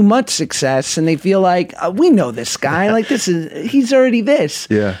too much success, and they feel like we know this guy. Like he's already this.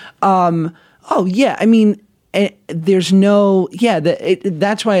 Yeah. Oh yeah. I mean, there's no. Yeah.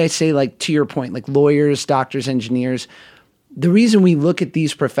 That's why I say, like, to your point, like lawyers, doctors, engineers. The reason we look at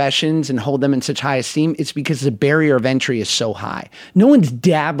these professions and hold them in such high esteem is because the barrier of entry is so high. No one's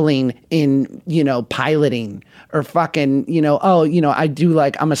dabbling in, you know, piloting or fucking, you know,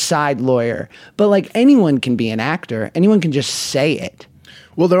 I'm a side lawyer. But like, anyone can be an actor. Anyone can just say it.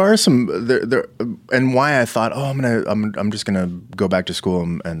 Well, there are some there, and why I thought, I'm just gonna go back to school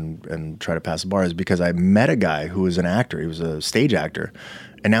and try to pass the bar is because I met a guy who was an actor. He was a stage actor,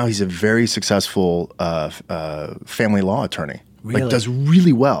 and now he's a very successful family law attorney. Really? Like, does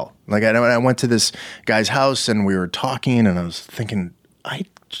really well. Like, I went to this guy's house and we were talking, and I was thinking, I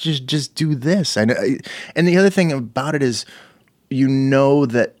just do this. And the other thing about it is, you know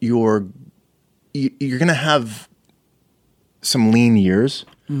that you're gonna have some lean years,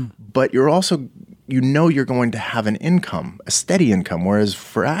 but you're also, you're going to have an income, a steady income. Whereas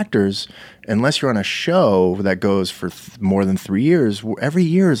for actors, unless you're on a show that goes for more than 3 years, every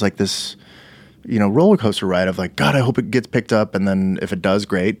year is like this, roller coaster ride of like, God, I hope it gets picked up. And then if it does,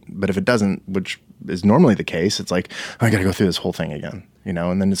 great. But if it doesn't, which is normally the case, it's like, I got to go through this whole thing again,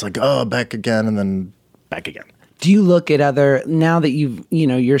 and then it's like, oh, back again, and then back again. Do you look at now that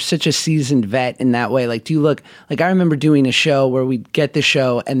you're such a seasoned vet in that way, like, do you look, like, I remember doing a show where we'd get the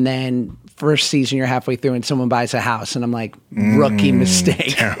show and then first season you're halfway through and someone buys a house and I'm like, rookie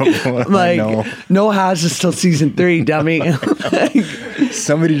mistake. Terrible. Like, no houses till season 3, dummy.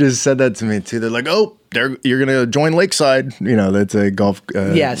 Somebody just said that to me too. They're like, oh, you're going to join Lakeside. That's a golf.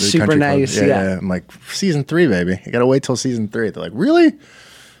 Super nice. Yeah. I'm like, season 3, baby. You got to wait till season 3. They're like, really?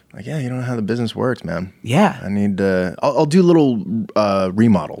 Like, yeah, you don't know how the business works, man. Yeah. I need I'll do little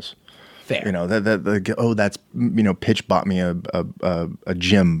remodels. Fair. That's Pitch bought me a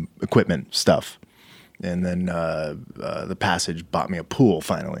gym equipment stuff. And then the Passage bought me a pool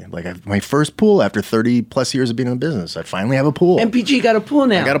finally. Like my first pool after 30 plus years of being in the business. I finally have a pool. MPG got a pool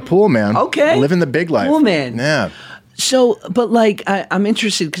now. I got a pool, man. Okay. Living the big life. Pool man. Yeah. So, but like, I'm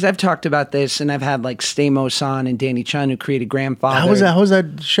interested because I've talked about this and I've had like Stamos on and Danny Chun who created Grandfather. How was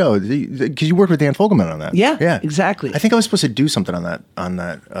that show? Because you worked with Dan Fogelman on that. Yeah, exactly. I think I was supposed to do something on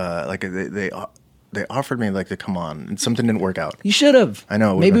that. Like they offered me like to come on and something didn't work out. You should have. I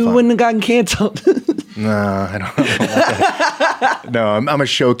know. Maybe we wouldn't have gotten canceled. No, I don't. No, I'm a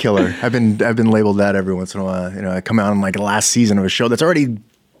show killer. I've been labeled that every once in a while. I come out in like the last season of a show that's already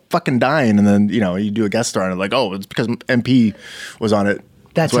fucking dying, and then you do a guest star on it, like, oh, it's because MP was on it.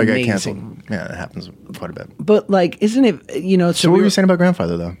 That's why amazing. I got canceled. Yeah, it happens quite a bit. But like, isn't it? So what were you saying about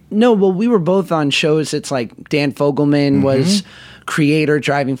Grandfather though? No, well, we were both on shows. It's like Dan Fogelman was creator,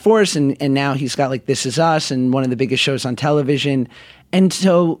 driving force, and now he's got like This Is Us and one of the biggest shows on television. And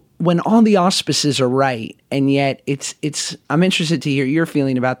so when all the auspices are right, and yet it's I'm interested to hear your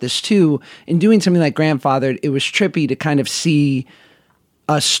feeling about this too. In doing something like Grandfather, it was trippy to kind of see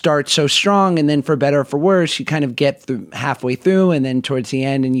us start so strong, and then for better or for worse, you kind of get through halfway through, and then towards the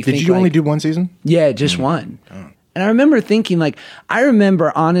end, and you think, did you only do one season? Yeah, just one. Oh. And I remember thinking, like,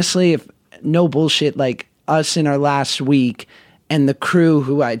 honestly, if no bullshit, like us in our last week and the crew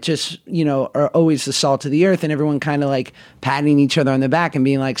who I just, are always the salt of the earth, and everyone kind of like patting each other on the back and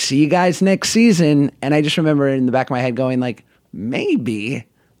being like, see you guys next season. And I just remember in the back of my head going like, maybe,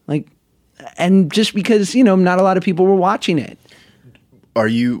 like, and just because, not a lot of people were watching it. Are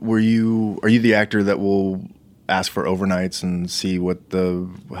you the actor that will ask for overnights and see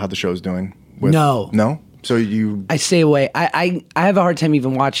how the show's doing? No. So I stay away. I have a hard time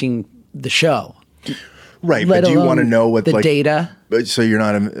even watching the show. Right, but do you want to know what the data? So you're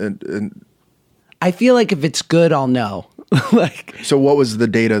not. I feel like if it's good, I'll know. So what was the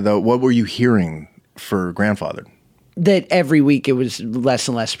data though? What were you hearing for Grandfather? That every week it was less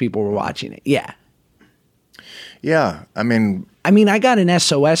and less people were watching it. Yeah. Yeah, I mean, I got an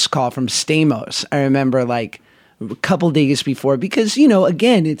SOS call from Stamos. I remember like a couple days before because,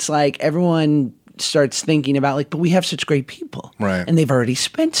 again, it's like everyone starts thinking about like, but we have such great people. Right. And they've already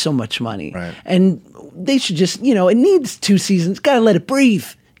spent so much money. Right. And they should just, it needs 2 seasons. Got to let it breathe.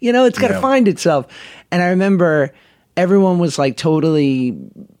 It's got to find itself. And I remember everyone was like totally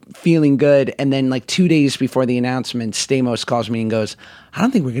feeling good. And then like 2 days before the announcement, Stamos calls me and goes, I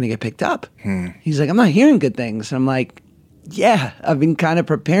don't think we're going to get picked up. He's like, I'm not hearing good things. And I'm like, yeah, I've been kind of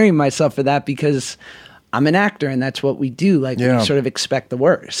preparing myself for that because I'm an actor and that's what we do. Like we sort of expect the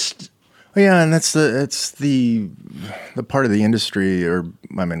worst. Yeah. And it's the part of the industry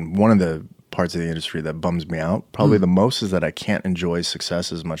one of the parts of the industry that bums me out probably the most is that I can't enjoy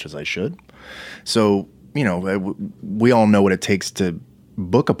success as much as I should. So, we all know what it takes to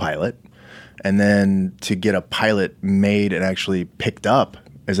book a pilot, and then to get a pilot made and actually picked up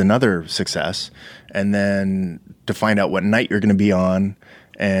is another success, and then to find out what night you're going to be on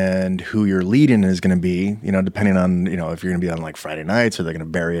and who your lead-in is going to be, depending on, if you're going to be on like Friday nights or they're going to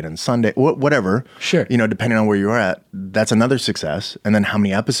bury it on Sunday, whatever. Sure. Depending on where you are at, that's another success. And then how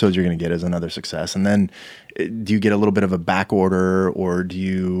many episodes you're going to get is another success. And then do you get a little bit of a back order, or do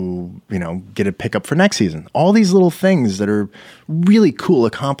you, get a pickup for next season? All these little things that are really cool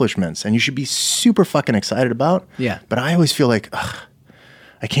accomplishments and you should be super fucking excited about. Yeah. But I always feel like,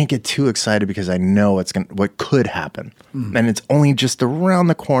 I can't get too excited because I know what could happen, and it's only just around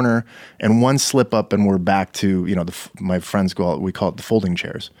the corner. And one slip up, and we're back to my friends we call it the folding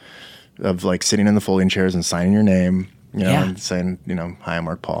chairs, of like sitting in the folding chairs and signing your name, and saying hi, I'm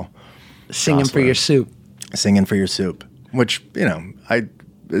Mark Paul, singing for your soup, which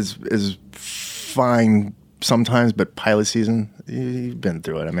is fine sometimes, but pilot season, you've been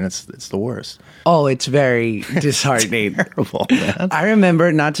through it. I mean, it's the worst. Oh, it's very disheartening. Terrible, man. I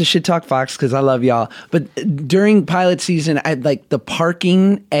remember, not to shit talk Fox because I love y'all, but during pilot season, the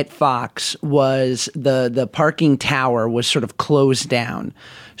parking at Fox was the parking tower was sort of closed down.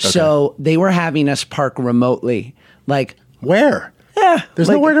 So they were having us park remotely. Like, where? Yeah. There's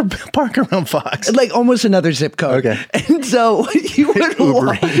like, nowhere to park around Fox. Like almost another zip code. Okay. And so you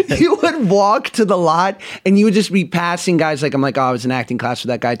would walk to the lot and you would just be passing guys like, I'm like, oh, I was in acting class with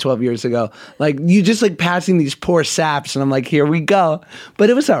that guy 12 years ago. Like you just like passing these poor saps and I'm like, here we go. But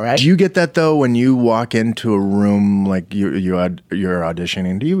it was all right. Do you get that though when you walk into a room like you're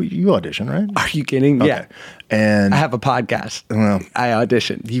auditioning? Do you audition, right? Are you kidding? Okay. Yeah. And I have a podcast. Well, I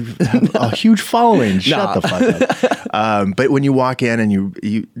audition. You have a huge following. Shut the fuck up. But when you walk in and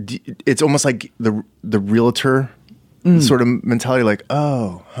it's almost like the realtor sort of mentality, like,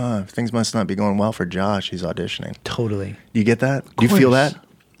 things must not be going well for Josh. He's auditioning. Totally. Do you get that? Do you feel that?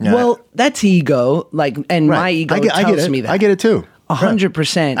 Yeah. Well, that's ego. Like, and right. my ego I tells me that. I get it too.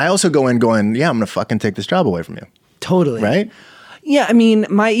 100%. I also go in going, yeah, I'm going to fucking take this job away from you. Totally. Right? Yeah, I mean,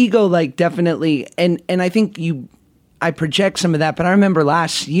 my ego, like, definitely, and I think I project some of that, but I remember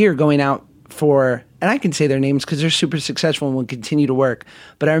last year going out for, and I can say their names because they're super successful and will continue to work,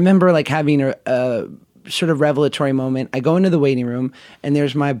 but I remember, like, having a sort of revelatory moment. I go into the waiting room, and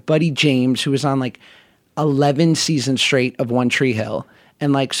there's my buddy James, who was on, like, 11 seasons straight of One Tree Hill,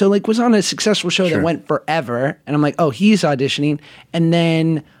 and, like, so, like, was on a successful show that went forever, and I'm like, oh, he's auditioning, and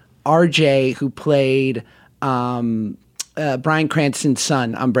then RJ, who played, Bryan Cranston's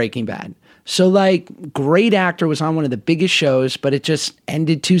son on Breaking Bad. So like great actor, was on one of the biggest shows, but it just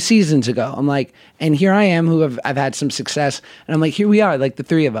ended 2 seasons ago. I'm like, and here I am I've had some success. And I'm like, here we are, like the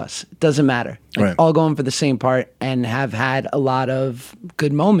 3 of us. It doesn't matter. Like, all going for the same part and have had a lot of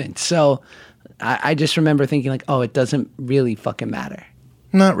good moments. So I just remember thinking like, oh, it doesn't really fucking matter.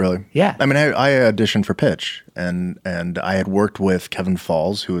 Not really. Yeah. I mean, I auditioned for Pitch, and I had worked with Kevin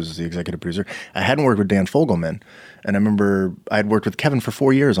Falls, who was the executive producer. I hadn't worked with Dan Fogelman, and I remember I had worked with Kevin for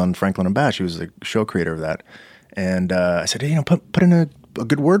 4 years on Franklin and Bash. He was the show creator of that, and I said, hey, put in a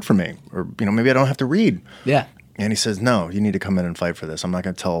good word for me, or maybe I don't have to read. Yeah. And he says, no, you need to come in and fight for this. I'm not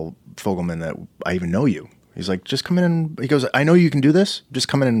going to tell Fogelman that I even know you. He's like, just come in and he goes, I know you can do this. Just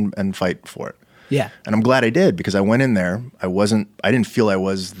come in and fight for it. Yeah. And I'm glad I did, because I went in there. I didn't feel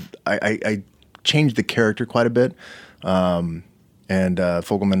I changed the character quite a bit. And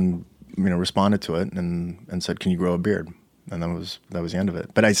Fogelman, responded to it and said, can you grow a beard? And that was the end of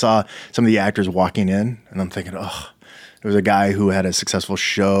it. But I saw some of the actors walking in and I'm thinking, oh, there was a guy who had a successful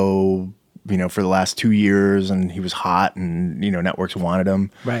show, for the last 2 years, and he was hot and, networks wanted him.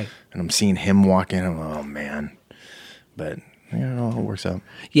 Right. And I'm seeing him walk in. I'm like, oh man. But it all works out.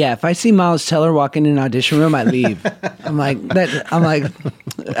 Yeah, if I see Miles Teller walking in an audition room, I leave. I'm like,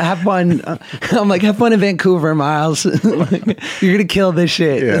 have fun. I'm like, have fun in Vancouver, Miles. You're gonna kill this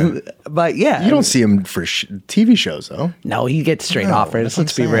shit. Yeah. But yeah, you don't see him for TV shows though. No, he gets straight offers.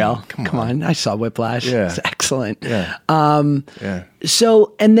 Let's be real. Come on, I saw Whiplash. Yeah. It's excellent. Yeah. Yeah.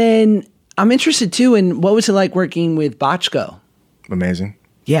 So, and then I'm interested too in what was it like working with Bochco? Amazing.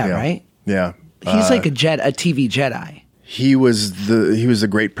 Yeah. Right. Yeah. He's like a TV Jedi. He was the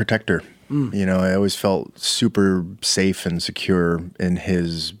great protector. I always felt super safe and secure in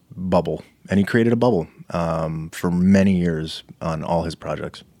his bubble, and he created a bubble for many years on all his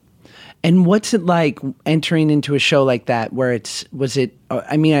projects. And what's it like entering into a show like that, where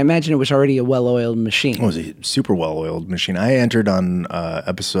I imagine it was already a well-oiled machine. It was a super well-oiled machine. I entered on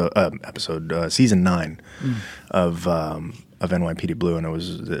season 9 of NYPD Blue,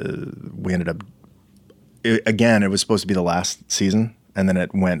 and we ended up. It was supposed to be the last season, and then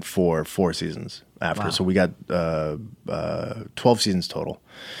it went for 4 seasons after. Wow. So we got 12 seasons total.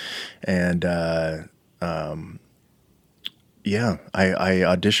 And I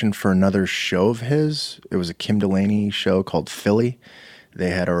auditioned for another show of his. It was a Kim Delaney show called Philly. They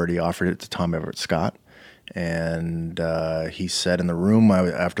had already offered it to Tom Everett Scott. And he said in the room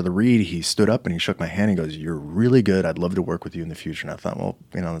after the read, he stood up and he shook my hand. He goes, "You're really good. I'd love to work with you in the future." And I thought, well,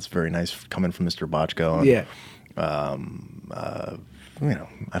 that's very nice coming from Mr. Bochco. And, yeah.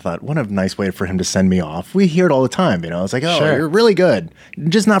 I thought, what a nice way for him to send me off. We hear it all the time. It's like, oh, sure. You're really good,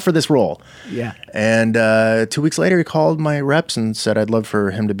 just not for this role. Yeah. And 2 weeks later, he called my reps and said I'd love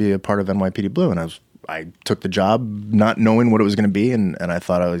for him to be a part of NYPD Blue. And I took the job not knowing what it was going to be, and I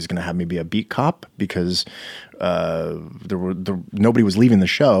thought I was going to have me be a beat cop because nobody was leaving the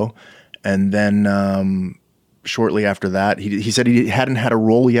show. And then shortly after that, he said he hadn't had a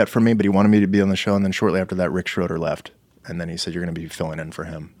role yet for me, but he wanted me to be on the show. And then shortly after that, Rick Schroeder left. And then he said, you're going to be filling in for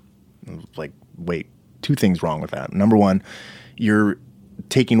him. I was like, wait, two things wrong with that. Number one, you're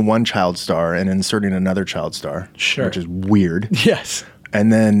taking one child star and inserting another child star, Sure. which is weird. Yes.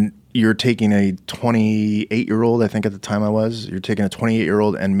 And then you're taking a 28-year-old, I think at the time you're taking a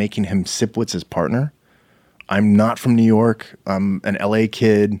 28-year-old and making him Sipwitz's partner. I'm not from New York. I'm an LA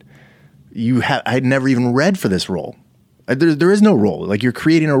kid. I had never even read for this role. There is no role. Like, you're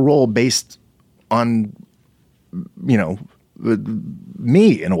creating a role based on, me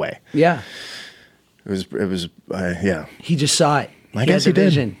in a way. Yeah. It was, yeah. He just saw it. I guess he did.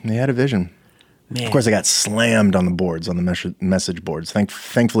 Vision. He had a vision. Man. Of course, I got slammed on the boards, on the message boards.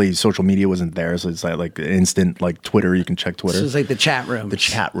 Thankfully, social media wasn't there, so it's like instant, like Twitter. You can check Twitter. This was like the chat rooms. The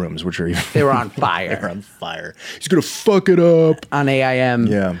chat rooms, which are They were on fire. they were on fire. He's gonna fuck it up On AIM.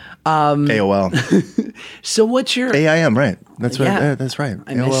 Yeah. AOL. So what's your AIM, right? That's right. Yeah. That's right.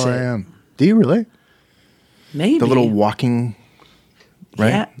 I miss AOL it. AIM. Do you really? maybe The little walking.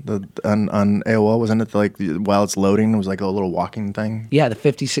 Right. Yeah. On AOL, wasn't it like while it's loading, it was like a little walking thing? Yeah, the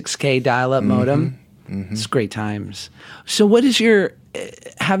 56K dial-up modem. It's great times. So what is your,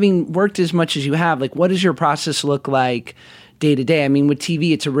 having worked as much as you have, like what does your process look like day to day? I mean, with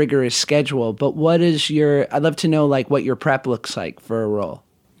TV, it's a rigorous schedule, but I'd love to know like what your prep looks like for a role.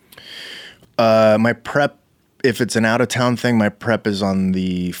 My prep, if it's an out-of-town thing, my prep is on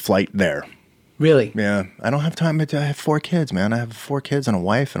the flight there. Really? Yeah, I don't have time. I have 4 kids, man. I have 4 kids and a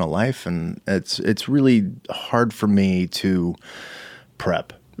wife and a life, and it's really hard for me to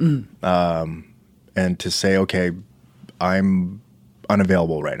prep and to say, okay, I'm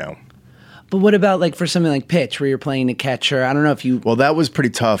unavailable right now. But what about like for something like pitch where you're playing a catcher? I don't know if you. Well, that was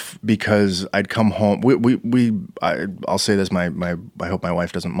pretty tough because I'd come home. I'll say this. I hope my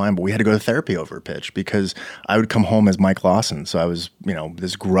wife doesn't mind, but we had to go to therapy over a pitch because I would come home as Mike Lawson. So I was,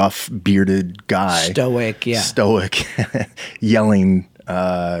 this gruff, bearded guy, Stoic, yelling,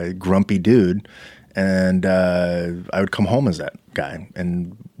 grumpy dude, and I would come home as that guy.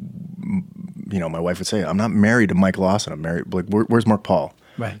 And my wife would say, "I'm not married to Mike Lawson. I'm married. Like, where's Mark Paul?"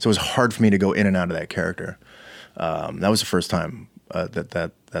 Right. So it was hard for me to go in and out of that character. That was the first time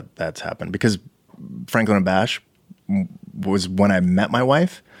that's happened because Franklin and Bash was when I met my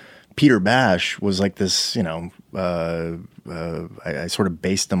wife. Peter Bash was like this, I sort of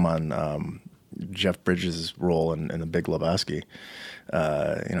based him on Jeff Bridges' role in The Big Lebowski.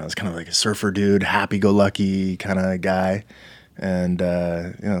 It's kind of like a surfer dude, happy-go-lucky kind of guy. And,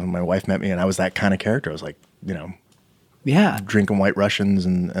 my wife met me and I was that kind of character. I was like, Yeah. drinking White Russians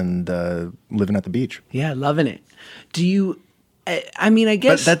and living at the beach. Yeah, loving it. Do you, I mean, I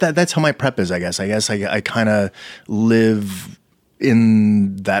guess. But that's how my prep is, I guess. I kind of live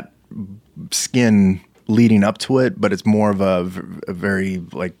in that skin leading up to it, but it's more of a very,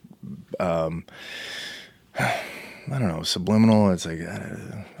 like, I don't know, subliminal. It's like,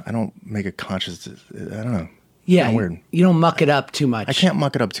 I don't make a conscious, I don't know. Yeah. Kinda weird. You don't muck it up too much. I can't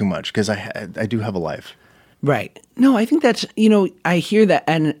muck it up too much because I do have a life. Right. No, I think that's, I hear that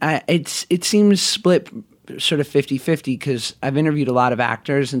and it seems split sort of 50-50 because I've interviewed a lot of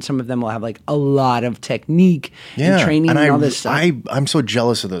actors and some of them will have like a lot of technique and training and all this stuff. I'm so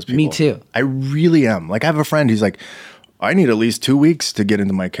jealous of those people. Me too. I really am. Like I have a friend, he's like, I need at least 2 weeks to get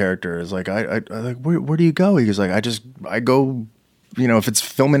into my character. It's like, I like, where do you go? He goes like, I go, if it's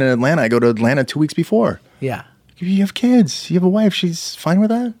filming in Atlanta, I go to Atlanta 2 weeks before. Yeah. You have kids, you have a wife, she's fine with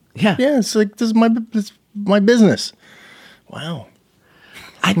that? Yeah. Yeah, it's like, this is my business. Wow.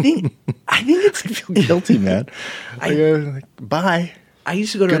 I think it's I feel guilty, man. Bye. I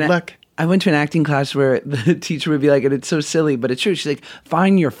used to go to Good luck. I went to an acting class where the teacher would be like, and it's so silly, but it's true. She's like,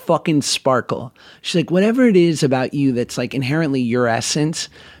 find your fucking sparkle. She's like, whatever it is about you that's like inherently your essence,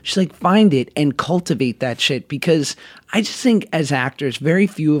 she's like, find it and cultivate that shit. Because I just think as actors, very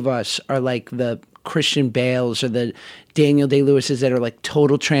few of us are like the Christian Bales or the Daniel Day-Lewis's that are like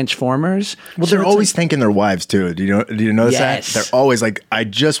total transformers. Well, So they're it's always thanking their wives too. Do you notice Yes. that? They're always like, I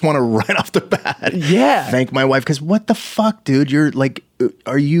just want to right off the bat, Yeah. thank my wife because what the fuck, dude? You're like,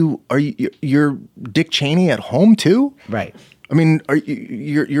 you're Dick Cheney at home too? Right. I mean,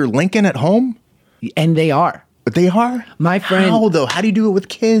 you're Lincoln at home? And they are. But they are. My friend- How though? How do you do it with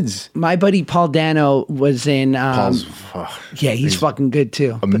kids? My buddy Paul Dano was in. Paul's yeah, he's fucking good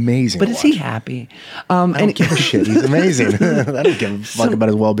too. amazing. But to is he watch. happy? I don't give a shit. He's amazing. I don't give a fuck about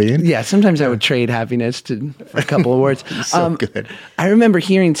his well-being. Yeah, sometimes I would trade happiness for a couple awards. So good. I remember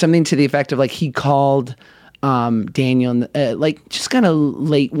hearing something to the effect of like he called Daniel like just kind of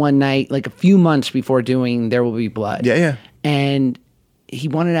late one night, like a few months before doing There Will Be Blood. Yeah. And he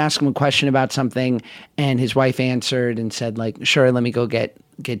wanted to ask him a question about something, and his wife answered and said like, "Sure, let me go get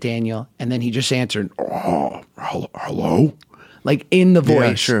Daniel." And then he just answered, "Oh, hello," like in the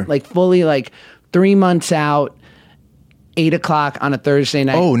voice, sure. like fully like 3 months out, 8 o'clock on a Thursday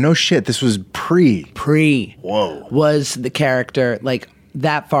night. Oh, no shit. This was pre. Whoa. Was the character, like,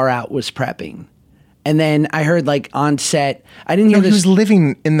 that far out was prepping. And then I heard, like, on set, I didn't hear No, this. he was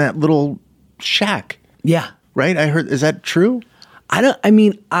living in that little shack, Yeah. right? I heard. Is that true?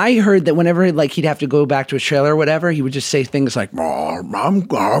 I heard that whenever, like, he'd have to go back to his trailer or whatever, he would just say things like, I'm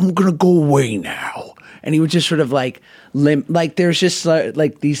going to go away now. And he would just sort of, like, like, there's just,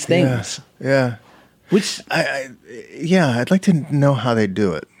 like, these things. Yeah. Which I'd like to know how they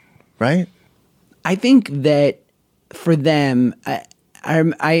do it, right? I think that for them,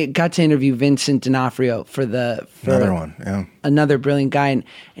 I got to interview Vincent D'Onofrio for Another one, yeah. another brilliant guy, and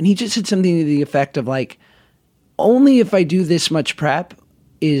he just said something to the effect of, like, only if I do this much prep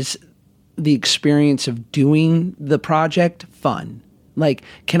is the experience of doing the project fun. Like,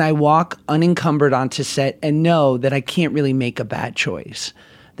 can I walk unencumbered onto set and know that I can't really make a bad choice,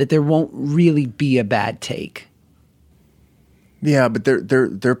 that there won't really be a bad take? Yeah, but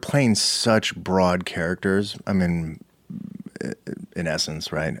they're playing such broad characters. I mean, in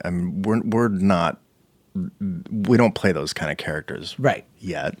essence, right? I mean, we don't play those kind of characters Right.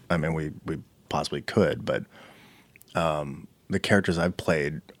 yet. I mean, we possibly could, but the characters I've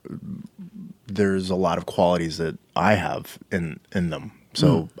played, there's a lot of qualities that I have in them.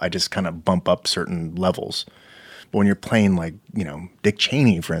 So I just kind of bump up certain levels. But when you're playing, like, you know, Dick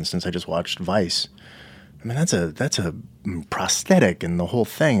Cheney, for instance, I just watched Vice. I mean, that's a prosthetic and the whole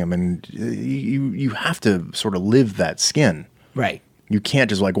thing. I mean, you have to sort of live that skin. Right. You can't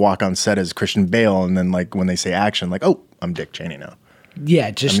just, like, walk on set as Christian Bale and then, like, when they say action, like, oh, I'm Dick Cheney now.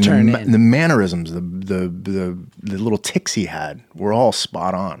 Yeah, just I mean, turn in. the mannerisms, the little ticks he had were all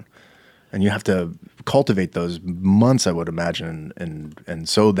spot on, and you have to cultivate those months, I would imagine, and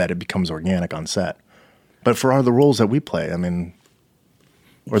so that it becomes organic on set. But for all the roles that we play, I mean,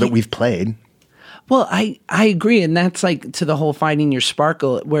 or that we've played. Well, I agree, and that's, like, to the whole finding your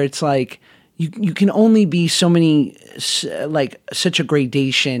sparkle, where it's like you can only be so many, like, such a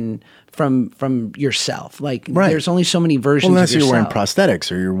gradation from yourself. Like, Right. there's only so many versions Well, unless of yourself. you're wearing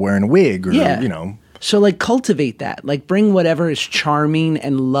prosthetics or you're wearing a wig or, Yeah. you know. So, like, cultivate that. Like, bring whatever is charming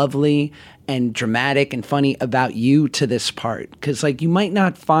and lovely and dramatic and funny about you to this part. Because, like, you might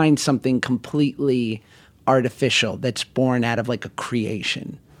not find something completely artificial that's born out of, like, a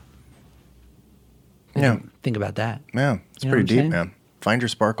creation. Yeah. Think about that. Yeah. It's You know pretty what I'm deep, saying? man. Find your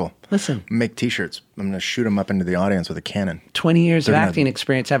sparkle. Listen. Make T-shirts. I'm going to shoot them up into the audience with a cannon. 20 years of They're gonna- acting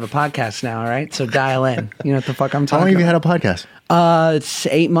experience. I have a podcast now, all right? So dial in. You know what the fuck I'm How talking long have you about? had a podcast? It's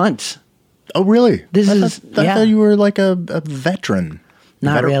 8 months. Oh, really? This I is- thought, I yeah. thought you were like a veteran.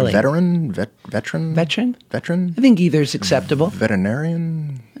 Not really. Veteran? Veteran? Veteran? I think either is acceptable.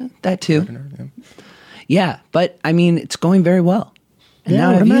 Veterinarian? That too. Yeah, but I mean, it's going very well. And Yeah, I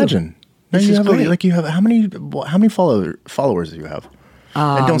would have you. imagine. Now This you is have great. like you have how many followers do you have?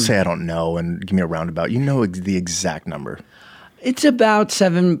 And don't say I don't know and give me a roundabout. You know the exact number. It's about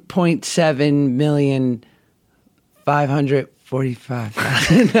 7.7 million 545.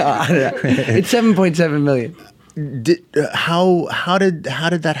 No, I don't know. It's 7.7 million. How did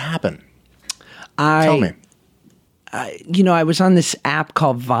that happen? Tell me. I was on this app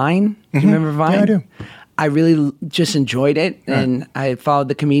called Vine. Do you remember Vine? Yeah, I do. I really just enjoyed it, and I followed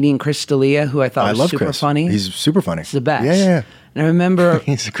the comedian Chris D'Elia, who I thought I was love super Chris. funny. He's super funny. He's the best. Yeah. And I remember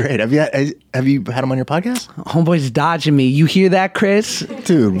He's great. Have you had him on your podcast? homeboy's dodging me. You hear that, Chris?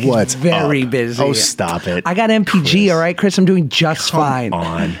 Dude, what's Very up? busy. Oh, stop it. I got MPG, all right, Chris. I'm doing just fine.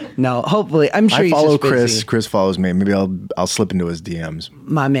 on. No, hopefully. I'm sure I he's follow just busy. Chris. Chris follows me. Maybe I'll slip into his DMs.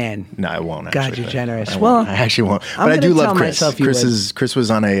 My man. No, I won't. God, Actually. you're generous. I Well, won't. I actually won't. I'm But I gonna do tell love Chris. myself you Chris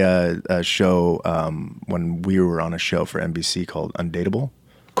was on a show when we were on a show for NBC called Undateable.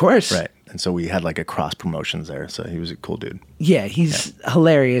 Of course. Right. And so we had like a cross promotions there. So he was a cool dude. Yeah, he's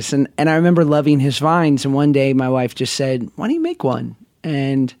hilarious. And I remember loving his vines. And one day my wife just said, why don't you make one?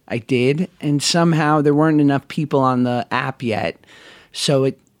 And I did. And somehow there weren't enough people on the app yet. So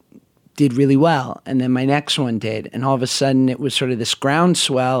it did really well. And then my next one did. And all of a sudden it was sort of this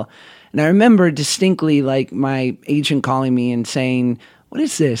groundswell. And I remember distinctly like my agent calling me and saying, what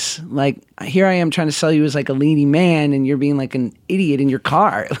is this? Like, here I am trying to sell you as like a leading man and you're being like an idiot in your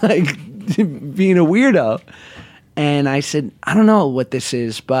car, like being a weirdo. And I said, I don't know what this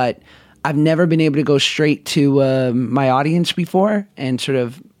is, but I've never been able to go straight to my audience before and sort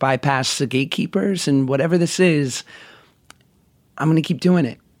of bypass the gatekeepers. And whatever this is, I'm going to keep doing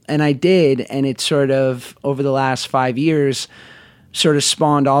it. And I did. And it sort of, over the last 5 years, sort of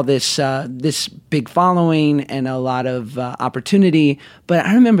spawned all this this big following and a lot of opportunity. But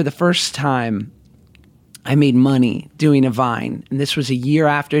I remember the first time I made money doing a Vine. And this was a year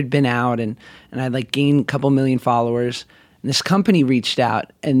after it'd been out, and I like gained a couple million followers. And this company reached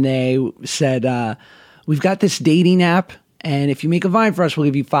out and they said, we've got this dating app, and if you make a Vine for us, we'll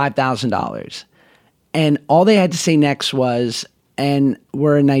give you $5,000. And all they had to say next was, and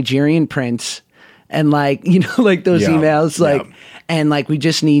we're a Nigerian prince. And like, you know, like those emails, like, and like, we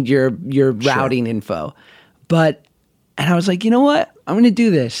just need your routing info. And I was like, you know what? I'm going to do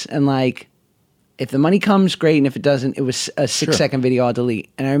this. And like, if the money comes, great. And if it doesn't, it was a 6-second video I'll delete.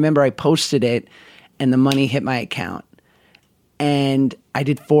 And I remember I posted it and the money hit my account. And I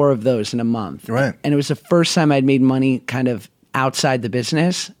did 4 of those in a month. Right. And it was the first time I'd made money kind of outside the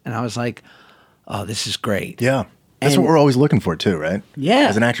business. And I was like, oh, this is great. Yeah. That's what we're always looking for too, right? Yeah.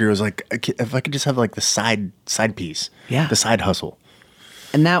 As an actor, it was like, if I could just have like the side piece. Yeah. The side hustle.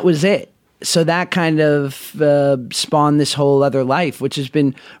 And that was it. So that kind of spawned this whole other life, which has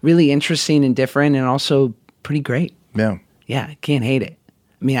been really interesting and different and also pretty great. Yeah. Yeah, I can't hate it.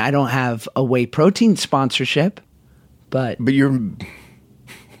 I mean, I don't have a whey protein sponsorship, but your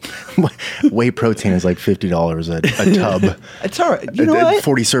whey protein is like $50 a tub. It's all right. You know what?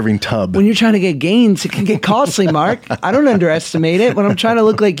 40 serving tub. When you're trying to get gains, it can get costly, Mark. I don't underestimate it when I'm trying to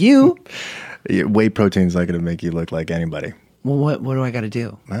look like you. Whey protein is not going to make you look like anybody. Well, what do I got to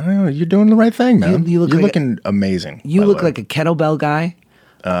do? I don't know. You're doing the right thing, man. You're looking amazing. You look like a kettlebell guy.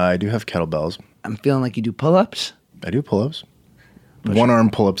 I do have kettlebells. I'm feeling like you do pull-ups. I do pull-ups.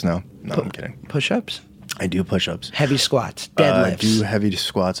 One-arm pull-ups now. No, I'm kidding. Push-ups? I do push-ups. Heavy squats, deadlifts. I do heavy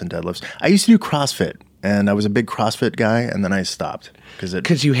squats and deadlifts. I used to do CrossFit, and I was a big CrossFit guy, and then I stopped.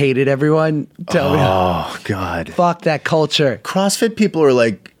 Because you hated everyone? Tell me. Oh, God. Fuck that culture. CrossFit people are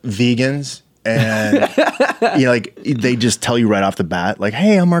like vegans, and you know, like they just tell you right off the bat, like,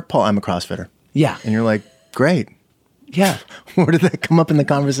 hey, I'm Mark Paul. I'm a CrossFitter. Yeah. And you're like, great. Yeah. Where did that come up in the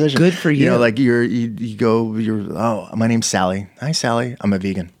conversation? Good for you. You know, like oh, my name's Sally. Hi, Sally. I'm a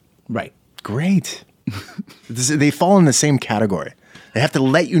vegan. Right. Great. They fall in the same category. They have to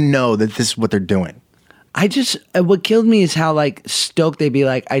let you know that this is what they're doing. What killed me is how like stoked they'd be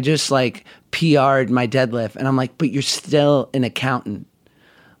like, I just like PR'd my deadlift. And I'm like, but you're still an accountant.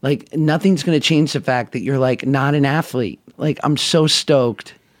 Like nothing's going to change the fact that you're like not an athlete. Like I'm so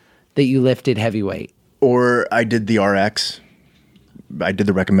stoked that you lifted heavyweight. Or I did the RX. I did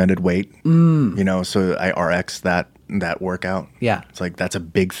the recommended weight. You know, so I RX that workout. Yeah. It's like that's a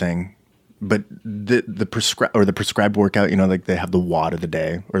big thing. But the prescribed workout, you know, like they have the WOD of the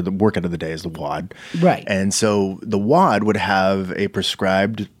day, or the workout of the day is the WOD. Right. And so the WOD would have a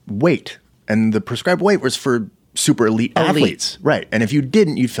prescribed weight. And the prescribed weight was for super elite athletes. Right. And if you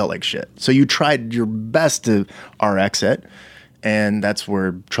didn't, you felt like shit. So you tried your best to RX it. And that's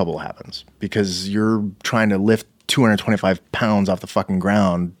where trouble happens, because you're trying to lift 225 pounds off the fucking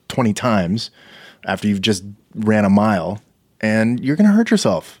ground 20 times after you've just ran a mile, and you're going to hurt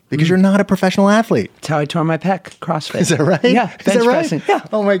yourself because you're not a professional athlete. That's how I tore my pec, CrossFit. Is that right? Yeah. Is that right? Pressing. Yeah.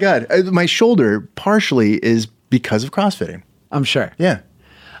 Oh my God. My shoulder partially is because of CrossFitting. I'm sure. Yeah.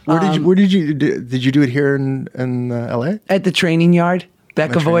 Where did you do it here in LA? At the training yard.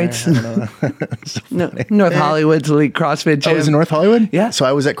 Becca Voigt's. No, North Hollywood's elite CrossFit gym. Oh, it was in North Hollywood? Yeah. So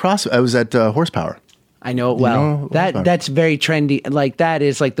I was at Horsepower. I know it well. That's very trendy. Like that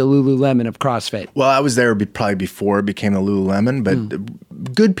is like the Lululemon of CrossFit. Well, I was there probably before it became the Lululemon,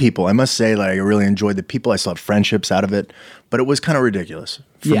 but good people. I must say that I really enjoyed the people. I still had friendships out of it, but it was kind of ridiculous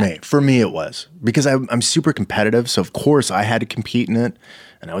for me. For me, it was because I'm super competitive. So of course I had to compete in it,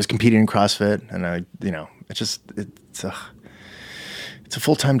 and I was competing in CrossFit, and it's a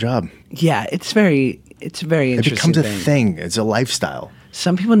full-time job. Yeah, it's very interesting. It becomes a thing. It's a lifestyle.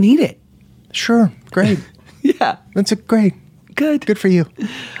 Some people need it. Sure. Great. Yeah. That's great. Good for you.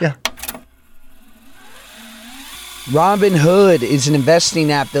 Yeah. Robinhood is an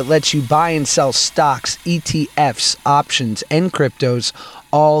investing app that lets you buy and sell stocks, ETFs, options, and cryptos,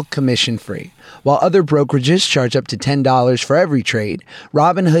 all commission-free. While other brokerages charge up to $10 for every trade,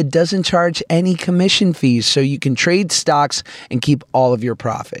 Robinhood doesn't charge any commission fees, so you can trade stocks and keep all of your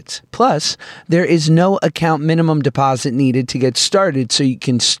profits. Plus, there is no account minimum deposit needed to get started, so you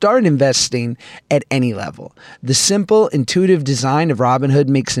can start investing at any level. The simple, intuitive design of Robinhood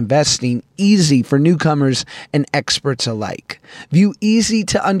makes investing easy for newcomers and experts alike. View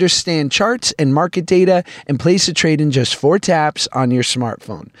easy-to-understand charts and market data and place a trade in just 4 taps on your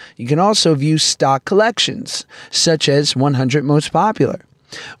smartphone. You can also view stock collections, such as 100 most popular.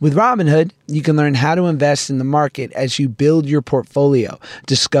 With Robinhood, you can learn how to invest in the market as you build your portfolio,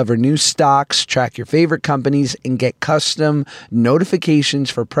 discover new stocks, track your favorite companies, and get custom notifications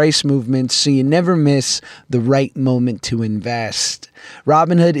for price movements so you never miss the right moment to invest.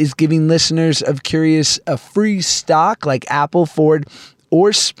 Robinhood is giving listeners of Curious a free stock like Apple, Ford,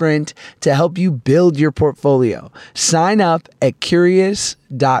 or Sprint to help you build your portfolio. Sign up at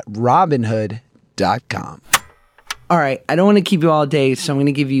curious.robinhood.com. All right, I don't want to keep you all day, so I'm going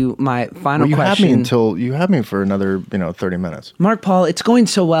to give you my final question. You have me for another 30 minutes. Mark Paul, it's going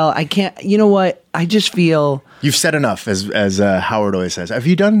so well. I can't. You know what? I just feel you've said enough, as Howard always says. Have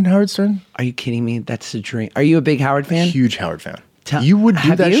you done Howard Stern? Are you kidding me? That's the dream. Are you a big Howard fan? A huge Howard fan. You would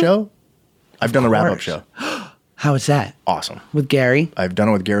do that show? I've done the wrap-up show. How is that? Awesome. With Gary? I've done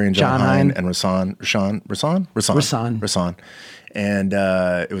it with Gary and John Hein and Rasan. And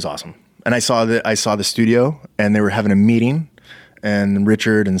it was awesome. And I saw the studio, and they were having a meeting, and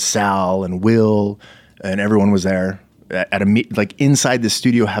Richard and Sal and Will and everyone was there at like inside the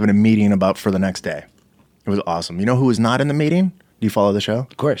studio having a meeting for the next day. It was awesome. You know who was not in the meeting? Do you follow the show?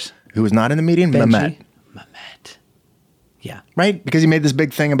 Of course. Who was not in the meeting? Mehmet. Yeah. Right? Because he made this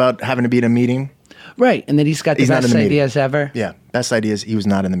big thing about having to be in a meeting. Right, and that he's got the best ideas ever. Yeah, best ideas. He was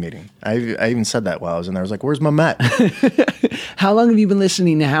not in the meeting. I even said that while I was in there. I was like, where's Mehmet? How long have you been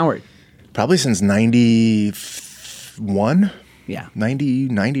listening to Howard? Probably since 91. Yeah. 90,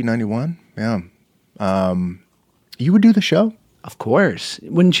 91. Yeah. You would do the show? Of course.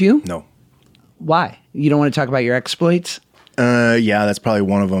 Wouldn't you? No. Why? You don't want to talk about your exploits? Yeah, that's probably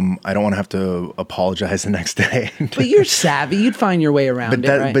one of them. I don't want to have to apologize the next day. But you're savvy. You'd find your way around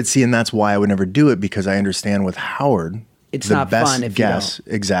right? But see, and that's why I would never do it, because I understand with Howard, it's not fun if guests, you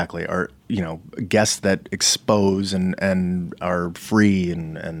don't. Exactly, are guests that expose and are free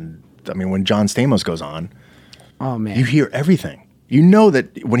and I mean, when John Stamos goes on, oh man, you hear everything. You know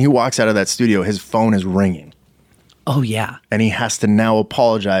that when he walks out of that studio, his phone is ringing. Oh yeah, and he has to now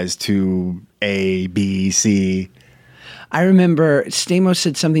apologize to A, B, C. I remember Stamos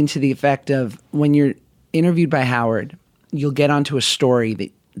said something to the effect of, when you're interviewed by Howard, you'll get onto a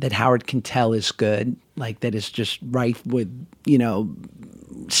story that Howard can tell is good, like that is just rife with,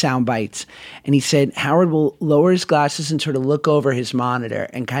 sound bites. And he said Howard will lower his glasses and sort of look over his monitor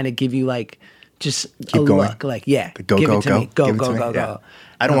and kind of give you like just keep going. Look, like, yeah, go. I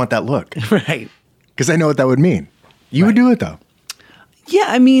don't want that look. Right. Because I know what that would mean. You would do it though. Yeah,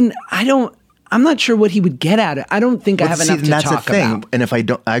 I mean, I'm not sure what he would get at it. I don't think I have enough to talk about. And if I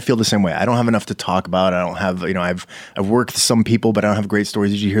don't, I feel the same way. I don't have enough to talk about. I don't have, I've worked with some people, but I don't have great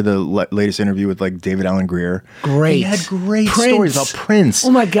stories. Did you hear the latest interview with like David Allen Greer? Great. He had great stories about Prince.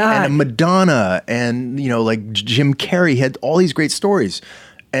 Oh my God. And Madonna and, like Jim Carrey. He had all these great stories.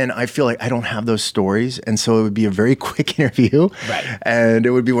 And I feel like I don't have those stories. And so it would be a very quick interview. Right. And it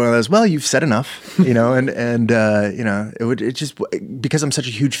would be one of those, well, you've said enough, it just, because I'm such a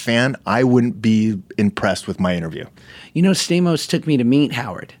huge fan, I wouldn't be impressed with my interview. Stamos took me to meet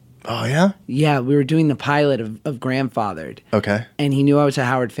Howard. Oh, yeah? Yeah, we were doing the pilot of Grandfathered. Okay. And he knew I was a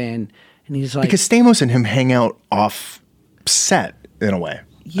Howard fan. And he's like... Because Stamos and him hang out off set, in a way.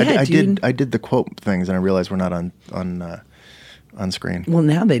 Yeah, dude. I did the quote things, and I realized we're not on screen. Well,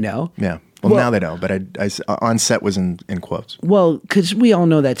 now they know. Yeah. Well, now they know, but I on set was in quotes. Well, because we all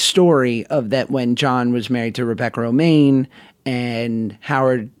know that story of that when John was married to Rebecca Romaine and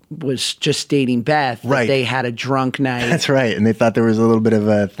Howard was just dating Beth. Right. They had a drunk night. That's right. And they thought there was a little bit of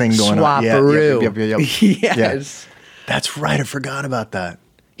a thing going on. Swap-a-roo. Yep. Yes. Yeah. That's right. I forgot about that.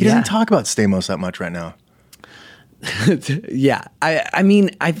 He doesn't talk about Stamos that much right now. Yeah. I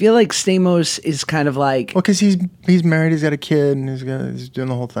mean, I feel like Stamos is kind of like... Well, because he's married, he's got a kid, and he's doing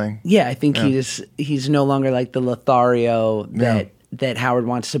the whole thing. Yeah, I think he's no longer like the Lothario that Howard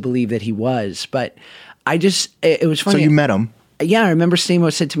wants to believe that he was. But it was funny. So you met him. Yeah, I remember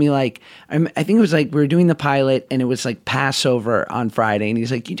Stamos said to me, like, I think it was like we were doing the pilot and it was like Passover on Friday. And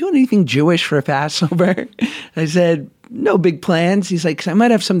he's like, you doing anything Jewish for Passover? I said, no big plans. He's like, 'cause I might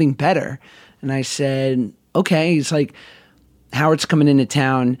have something better. And I said, okay. He's like, Howard's coming into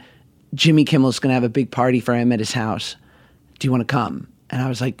town. Jimmy Kimmel's going to have a big party for him at his house. Do you want to come? And I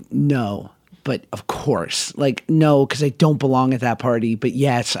was like, no. But of course, like, no, because I don't belong at that party. But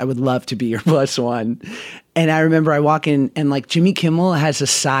yes, I would love to be your plus one. And I remember I walk in and like Jimmy Kimmel has a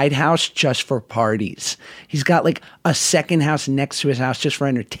side house just for parties. He's got like a second house next to his house just for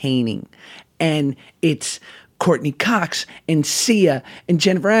entertaining. And it's Courtney Cox and Sia and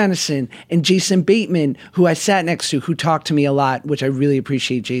Jennifer Aniston and Jason Bateman, who I sat next to, who talked to me a lot, which I really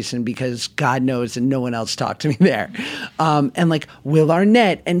appreciate Jason because God knows that no one else talked to me there. And like Will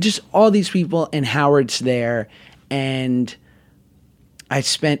Arnett and just all these people, and Howard's there. And I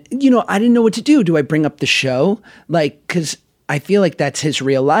spent, I didn't know what to do. Do I bring up the show? Like, because I feel like that's his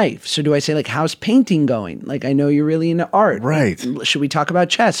real life. So do I say, like, how's painting going? Like, I know you're really into art. Right. Like, should we talk about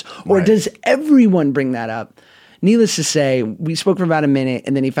chess? Or Right. does everyone bring that up? Needless to say, we spoke for about a minute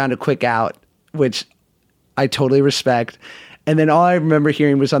and then he found a quick out, which I totally respect. And then all I remember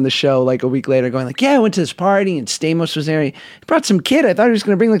hearing was on the show like a week later going like, yeah, I went to this party and Stamos was there. He brought some kid. I thought he was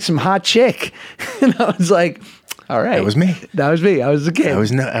going to bring like some hot chick. And I was like, all right. That was me. That was me. I was the kid.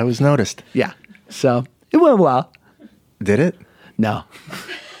 I was noticed. Yeah. So it went well. Did it? No.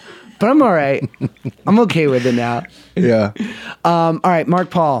 But I'm all right. I'm okay with it now. Yeah. All right, Mark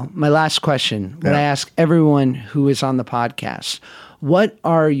Paul, my last question. When I ask everyone who is on the podcast, what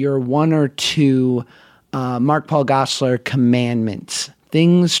are your one or two Mark Paul Gosselaar commandments?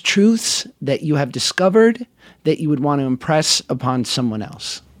 Things, truths that you have discovered that you would want to impress upon someone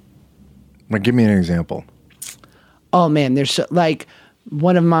else? Like, give me an example. Oh, man, there's like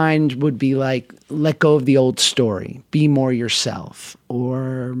one of mine would be like, let go of the old story, be more yourself.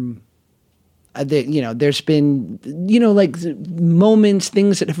 Or, there's been, like moments,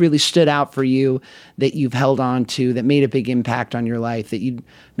 things that have really stood out for you that you've held on to that made a big impact on your life that you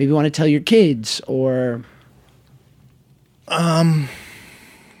maybe want to tell your kids or. I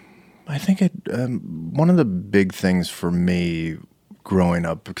think one of the big things for me growing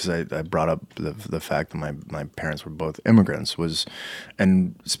up, because I brought up the fact that my parents were both immigrants,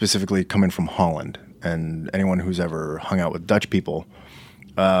 and specifically coming from Holland, and anyone who's ever hung out with Dutch people,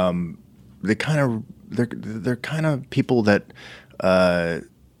 they're kind of people that,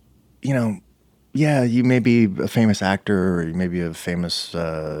 you may be a famous actor or you may be a famous,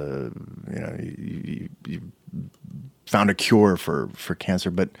 you found a cure for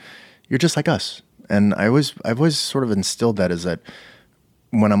cancer, but you're just like us. And I've always sort of instilled that is that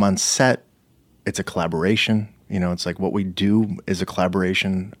when I'm on set, it's a collaboration. It's like what we do is a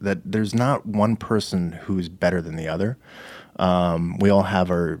collaboration, that there's not one person who's better than the other. We all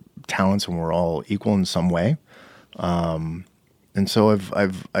have our talents and we're all equal in some way. And so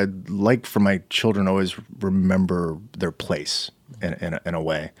I'd like for my children to always remember their place in a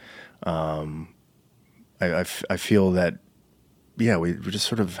way. I feel that, we just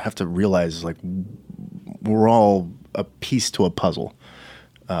sort of have to realize like we're all a piece to a puzzle.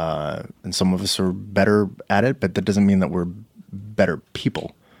 And some of us are better at it, but that doesn't mean that we're better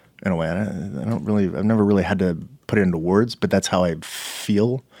people in a way. I've never really had to put it into words, but that's how I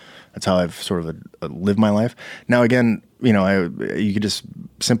feel. That's how I've sort of lived my life. Now, again, you could just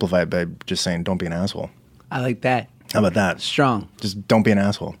simplify it by just saying, don't be an asshole. I like that. How about that? Strong. Just don't be an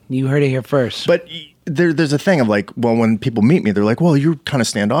asshole. You heard it here first. But there's a thing of like, well, when people meet me, they're like, well, you're kind of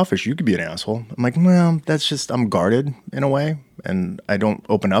standoffish. You could be an asshole. I'm like, well, that's just, I'm guarded in a way. And I don't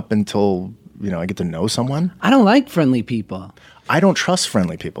open up until, I get to know someone. I don't like friendly people. I don't trust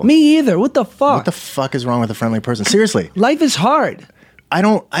friendly people. Me either. What the fuck? What the fuck is wrong with a friendly person? Seriously. Life is hard. I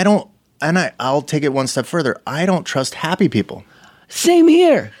don't, and I'll take it one step further. I don't trust happy people. Same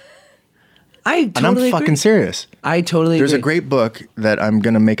here. And I'm fucking serious. I totally There's agree. a great book that I'm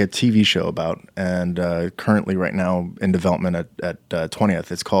going to make a TV show about, and currently right now in development at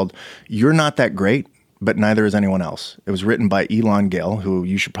 20th. It's called You're Not That Great, But Neither Is Anyone Else. It was written by Elon Gale, who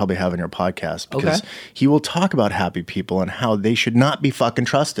you should probably have on your podcast, because he will talk about happy people and how they should not be fucking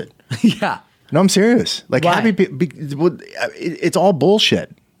trusted. Yeah. No, I'm serious. Like, Why? happy people, it's all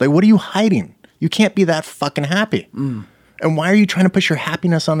bullshit. Like, what are you hiding? You can't be that fucking happy. And why are you trying to push your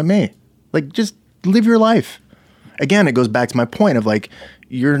happiness onto me? Like, just live your life. Again, it goes back to my point of like,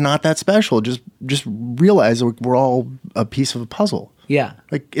 you're not that special. Just realize we're all a piece of a puzzle. Yeah.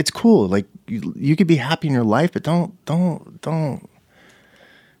 Like, it's cool. Like, you could be happy in your life, but don't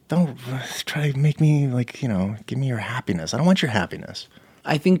try to make me like, give me your happiness. I don't want your happiness.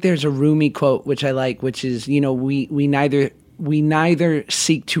 I think there's a Rumi quote which I like, which is, we neither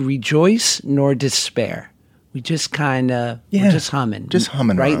seek to rejoice nor despair. We just kind of, we're just humming. Just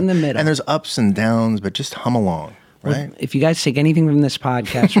humming right around. in the middle. And there's ups and downs, but just hum along, right? Well, if you guys take anything from this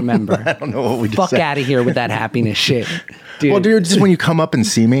podcast, remember, I don't know what we just fuck said. out of here with that happiness shit. Dude. Well, dude, just when you come up and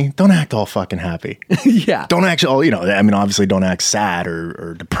see me, don't act all fucking happy. Yeah. Don't actually, obviously don't act sad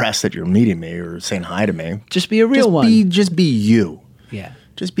or depressed that you're meeting me or saying hi to me. Just be a real one. Just be you. Yeah.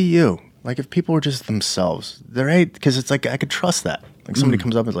 Just be you. Like, if people were just themselves, they're right, because it's like, I could trust that. Like, somebody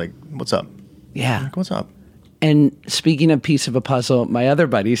comes up and is like, what's up? Yeah. Like, what's up? And speaking of piece of a puzzle, my other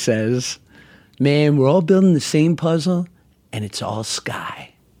buddy says, man, we're all building the same puzzle and it's all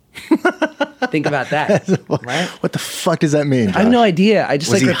sky. Think about that, right? What the fuck does that mean, Josh? I have no idea. I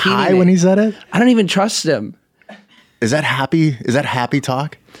just Was like he repeating high it. when he said it? I don't even trust him. Is that happy? Is that happy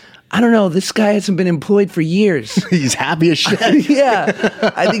talk? I don't know. This guy hasn't been employed for years. He's happy as shit.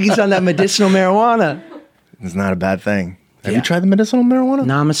 Yeah. I think he's on that medicinal marijuana. It's not a bad thing. Have Yeah. you tried the medicinal marijuana?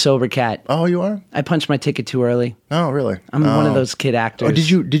 No, I'm a sober cat. Oh, you are? I punched my ticket too early. Oh, really? I'm one of those kid actors. Oh,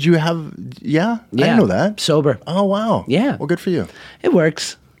 did you have, yeah? I Yeah. didn't know that. Sober. Oh, wow. Yeah. Well, good for you. It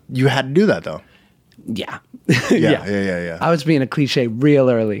works. You had to do that, though. Yeah. Yeah. I was being a cliche real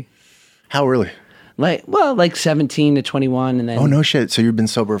early. How early? Like 17 to 21 and then Oh, no shit. So you've been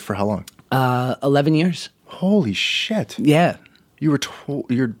sober for how long? 11 years. Holy shit. Yeah. You're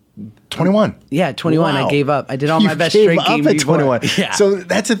 21. Yeah, 21. Wow. I gave up. I did all You my best gave drinking up at before. 21. Yeah. So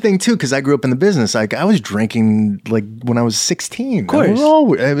that's the thing too, because I grew up in the business. Like I was drinking like when I was 16. Of course.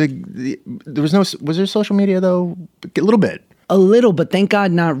 There was there social media though? A little bit. A little, but thank God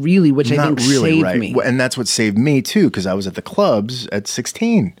not really, which I Not think really, saved right? me. And that's what saved me too, because I was at the clubs at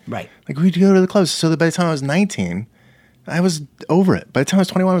 16. Right. Like we'd go to the clubs. So that by the time I was 19, I was over it. By the time I was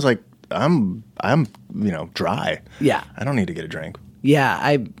 21, I was like, I'm dry. Yeah. I don't need to get a drink.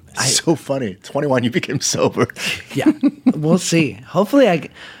 Yeah, So funny. 21, you became sober. yeah. We'll see. Hopefully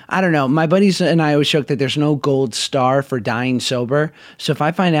I don't know. My buddies and I always joke that there's no gold star for dying sober. So if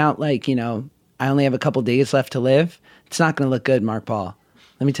I find out like, I only have a couple days left to live, it's not going to look good, Mark Paul.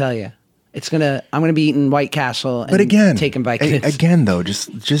 Let me tell you. I'm going to be eating White Castle and But again, taking Vicodins. again though,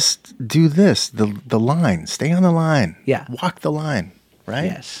 just do this. The line. Stay on the line. Yeah. Walk the line. Right?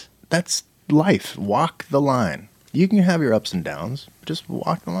 Yes. That's life. Walk the line. You can have your ups and downs. Just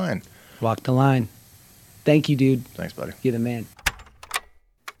walk the line. Walk the line. Thank you, dude. Thanks, buddy. You're the man.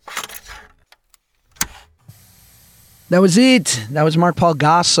 That was it. That was Mark Paul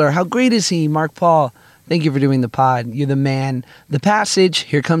Gosselaar. How great is he, Mark Paul? Thank you for doing the pod. You're the man. The Passage.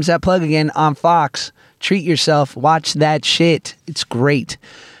 Here comes that plug again on Fox. Treat yourself. Watch that shit. It's great.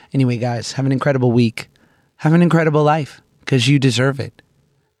 Anyway, guys, have an incredible week. Have an incredible life because you deserve it.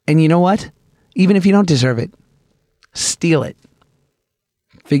 And you know what? Even if you don't deserve it, steal it.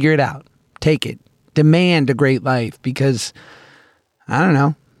 Figure it out. Take it. Demand a great life because, I don't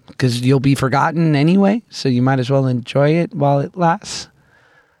know, because you'll be forgotten anyway. So you might as well enjoy it while it lasts.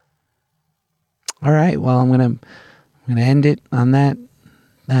 All right. Well, I'm gonna end it on that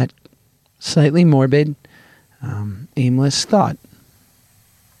slightly morbid, aimless thought.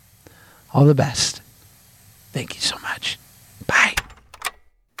 All the best. Thank you so much. Bye.